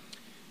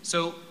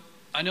 So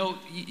I know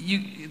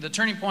the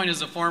Turning Point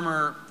is a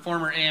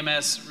former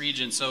AMS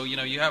region, so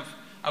you have.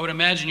 I would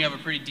imagine you have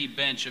a pretty deep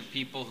bench of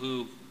people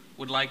who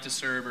would like to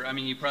serve, or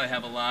you probably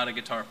have a lot of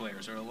guitar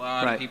players or a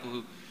lot of people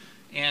who,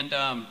 and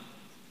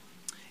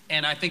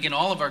I think in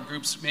all of our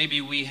groups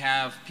maybe we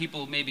have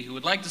people maybe who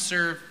would like to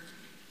serve,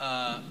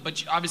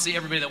 but obviously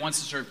everybody that wants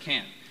to serve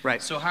can.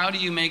 Right. So how do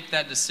you make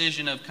that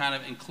decision of kind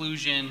of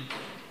inclusion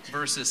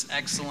versus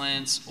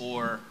excellence,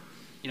 or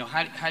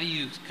how do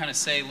you kind of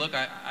say, look,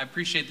 I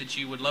appreciate that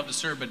you would love to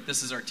serve, but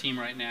this is our team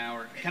right now,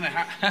 or kind of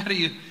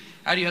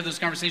how do you have those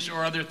conversations, or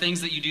are there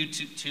things that you do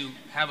to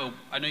have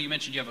I know you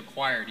mentioned you have a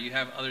choir. Do you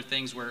have other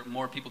things where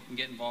more people can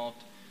get involved,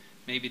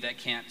 maybe that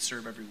can't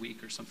serve every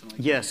week or something like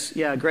that? Yes,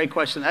 yeah, great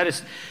question.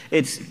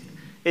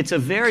 It's a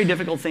very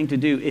difficult thing to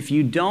do. If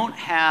you don't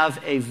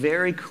have a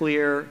very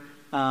clear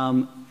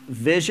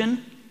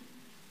vision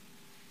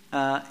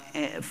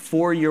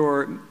for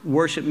your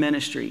worship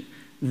ministry,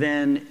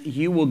 then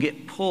you will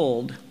get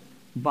pulled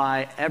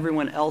by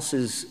everyone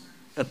else's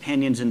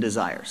opinions and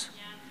desires.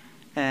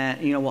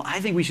 Well, I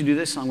think we should do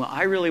this song. Well,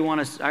 I really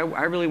want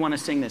to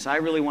sing this. I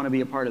really want to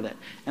be a part of that.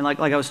 And like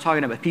I was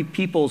talking about,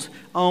 people's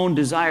own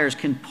desires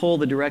can pull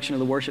the direction of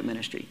the worship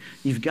ministry.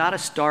 You've got to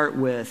start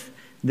with,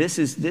 this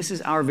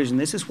is our vision.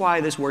 This is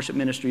why this worship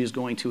ministry is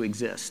going to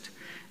exist.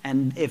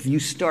 And if you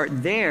start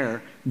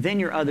there,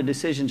 then your other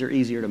decisions are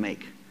easier to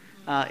make.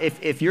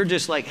 If you're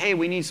just like, hey,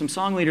 we need some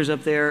song leaders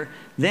up there,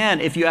 then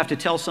if you have to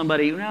tell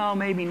somebody, no,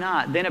 maybe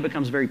not, then it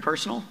becomes very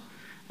personal.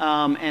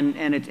 And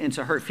it's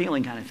a hurt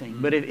feeling kind of thing.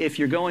 But if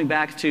you're going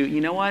back to,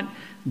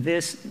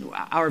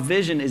 our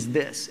vision is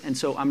this, and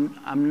so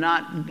I'm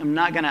not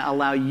going to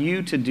allow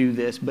you to do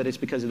this, but it's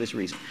because of this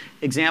reason.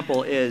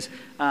 Example is,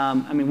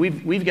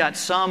 we've got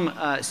some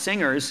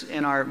singers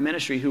in our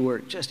ministry who were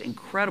just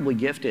incredibly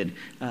gifted,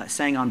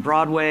 sang on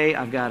Broadway.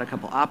 I've got a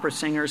couple opera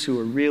singers who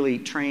are really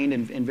trained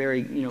and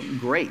very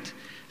great,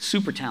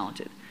 super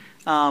talented,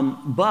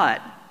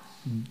 but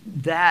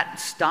that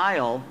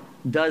style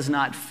does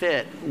not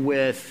fit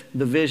with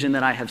the vision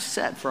that I have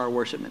set for our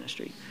worship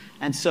ministry.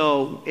 And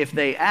so if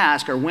they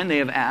ask, or when they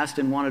have asked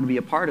and wanted to be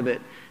a part of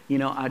it,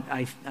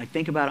 I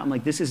think about it. I'm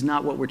like, this is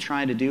not what we're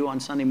trying to do on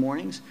Sunday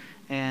mornings.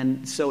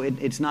 And so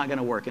it's not going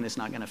to work and it's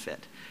not going to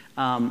fit.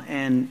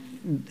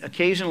 And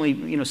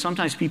occasionally,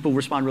 sometimes people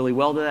respond really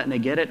well to that and they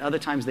get it. Other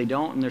times they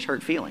don't and there's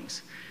hurt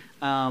feelings.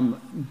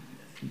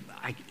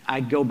 I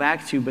go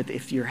back to, but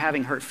if you're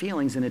having hurt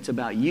feelings, then it's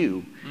about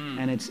you,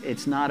 and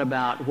it's not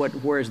about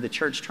where is the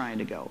church trying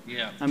to go.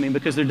 Yeah.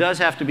 Because there does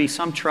have to be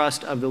some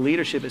trust of the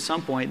leadership at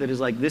some point that is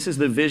like, this is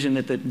the vision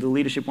that the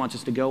leadership wants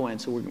us to go in,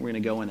 so we're going to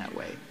go in that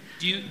way.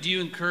 Do you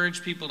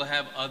encourage people to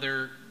have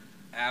other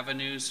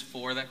avenues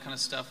for that kind of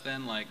stuff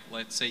then? Like,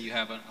 let's say you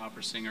have an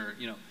opera singer,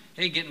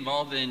 hey, get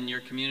involved in your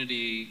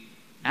community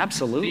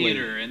Absolutely.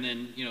 theater, and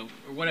then,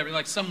 or whatever,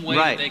 like some way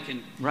Right. that they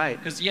can. Right.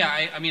 Because,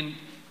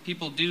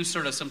 people do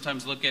sort of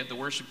sometimes look at the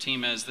worship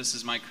team as this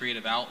is my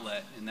creative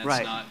outlet, and that's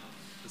Right. not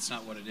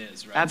what it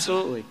is, right?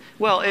 Absolutely.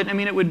 Well,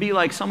 it would be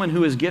like someone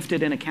who is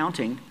gifted in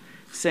accounting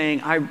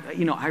saying, I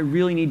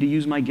really need to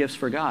use my gifts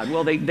for God.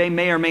 Well, they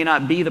may or may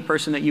not be the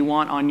person that you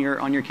want on your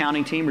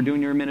accounting team or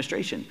doing your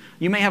administration.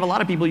 You may have a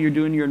lot of people you're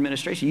doing your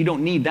administration. You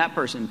don't need that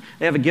person.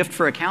 They have a gift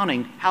for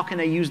accounting. How can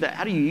they use that?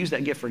 How do you use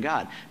that gift for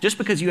God? Just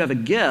because you have a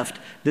gift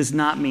does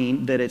not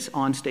mean that it's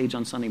on stage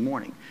on Sunday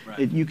morning.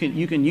 Right. You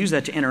can use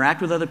that to interact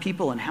with other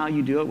people, and how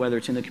you do it, whether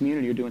it's in the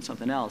community or doing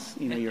something else.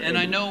 And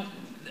I know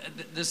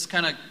this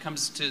kind of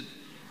comes to,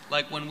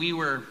 like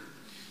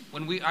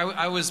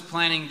I was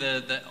planning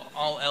the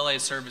all LA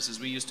services.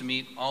 We used to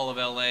meet all of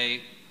LA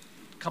a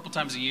couple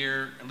times a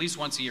year, at least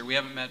once a year. We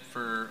haven't met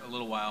for a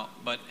little while,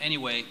 but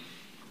anyway,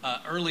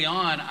 early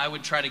on, I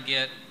would try to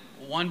get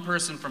one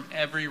person from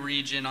every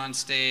region on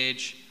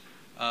stage,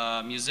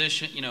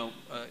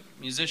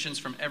 musicians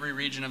from every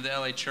region of the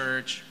LA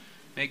church.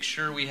 Make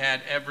sure we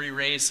had every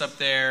race up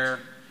there.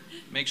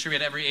 Make sure we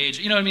had every age.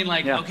 You know what I mean?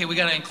 Like, okay, we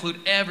got to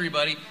include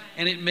everybody,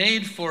 and it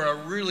made for a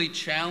really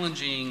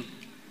challenging,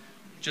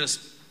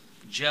 just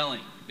gelling,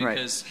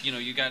 because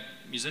you got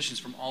musicians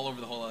from all over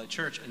the whole LA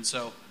church. And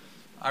so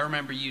I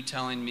remember you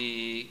telling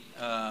me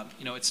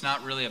it's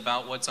not really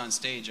about what's on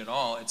stage at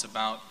all, it's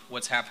about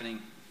what's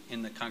happening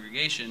in the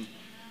congregation.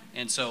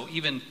 And so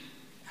even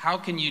how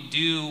can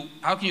you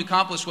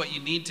accomplish what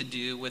you need to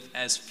do with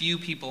as few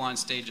people on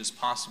stage as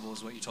possible,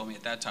 is what you told me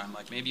at that time.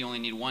 Like, maybe you only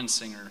need one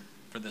singer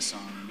for this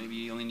song, or maybe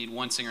you only need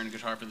one singer and a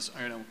guitar for this.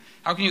 I don't know.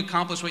 How can you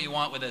accomplish what you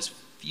want with as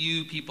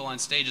few people on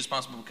stage as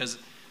possible? Because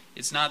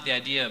it's not the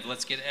idea of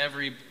let's get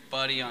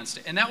everybody on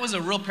stage. And that was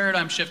a real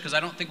paradigm shift, because I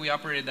don't think we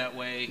operated that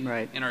way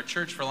in our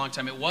church for a long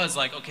time. It was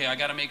like, okay, I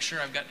got to make sure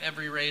I've got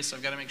every race.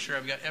 I've got to make sure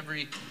I've got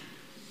every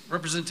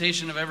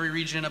representation of every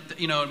region up there,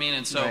 you know what I mean?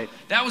 And so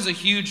that was a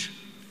huge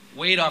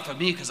weight off of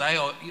me, because I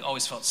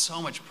always felt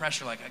so much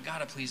pressure, like I got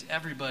to please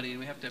everybody, and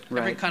we have to have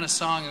every kind of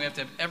song, and we have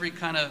to have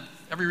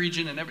every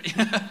region and every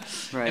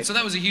And so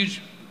that was a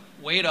huge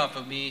weight off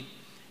of me.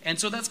 And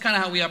so that's kind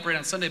of how we operate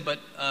on Sunday. But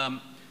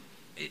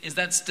is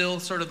that still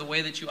sort of the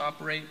way that you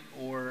operate,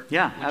 or would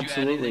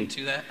absolutely. you add anything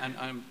to that?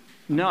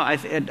 No,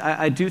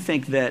 I do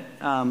think that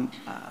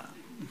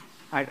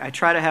I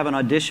try to have an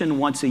audition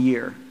once a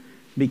year,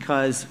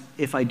 because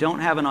if I don't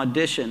have an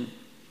audition,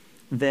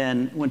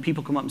 then when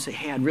people come up and say,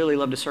 hey, I'd really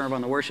love to serve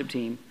on the worship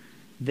team,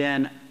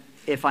 then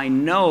if I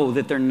know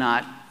that they're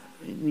not,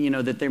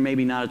 that they're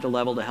maybe not at the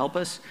level to help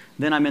us,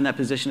 then I'm in that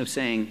position of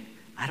saying,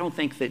 I don't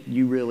think that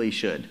you really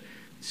should.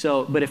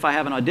 So, but if I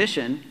have an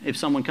audition, if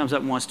someone comes up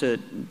and wants to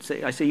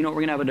say, I say, we're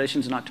going to have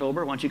auditions in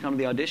October. Why don't you come to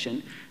the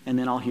audition, and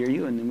then I'll hear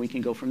you, and then we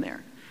can go from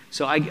there.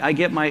 So I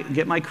get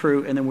my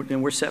crew, and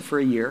then we're set for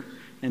a year,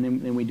 and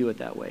then we do it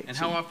that way. And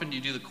how often do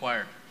you do the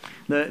choir?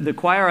 The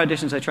choir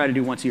auditions I try to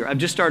do once a year. I've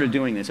just started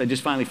doing this. I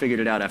just finally figured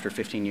it out after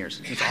 15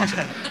 years. It's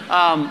awesome.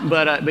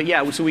 But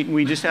yeah, so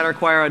we just had our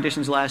choir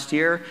auditions last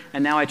year,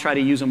 and now I try to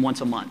use them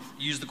once a month.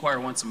 You use the choir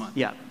once a month?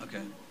 Yeah.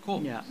 Okay,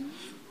 cool. Yeah.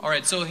 All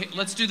right, so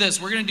let's do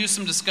this. We're going to do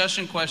some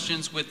discussion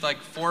questions with like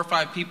 4 or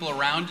 5 people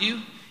around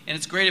you, and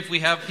it's great if we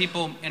have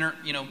people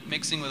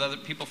mixing with other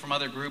people from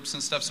other groups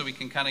and stuff, so we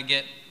can kind of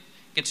get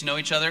to know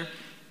each other.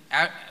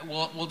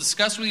 We'll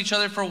discuss with each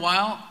other for a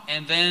while,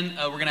 and then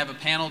we're going to have a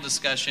panel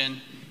discussion,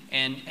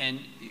 and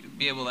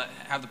be able to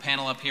have the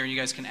panel up here, and you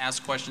guys can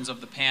ask questions of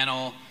the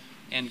panel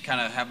and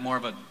kind of have more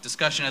of a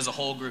discussion as a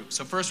whole group.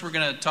 So first we're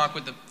going to talk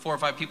with the 4 or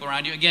 5 people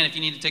around you. Again, if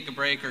you need to take a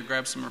break or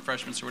grab some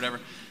refreshments or whatever,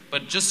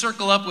 but just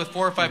circle up with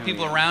 4 or 5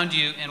 people around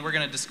you, and we're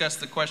going to discuss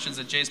the questions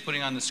that Jay's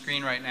putting on the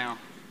screen right now.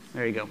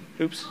 There you go.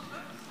 Oops.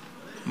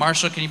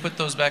 Marshall, can you put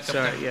those back up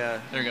there? Sorry,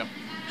 yeah. There you go.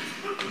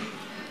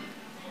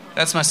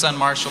 That's my son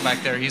Marshall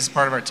back there. He's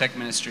part of our tech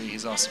ministry.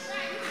 He's awesome.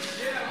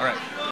 All right.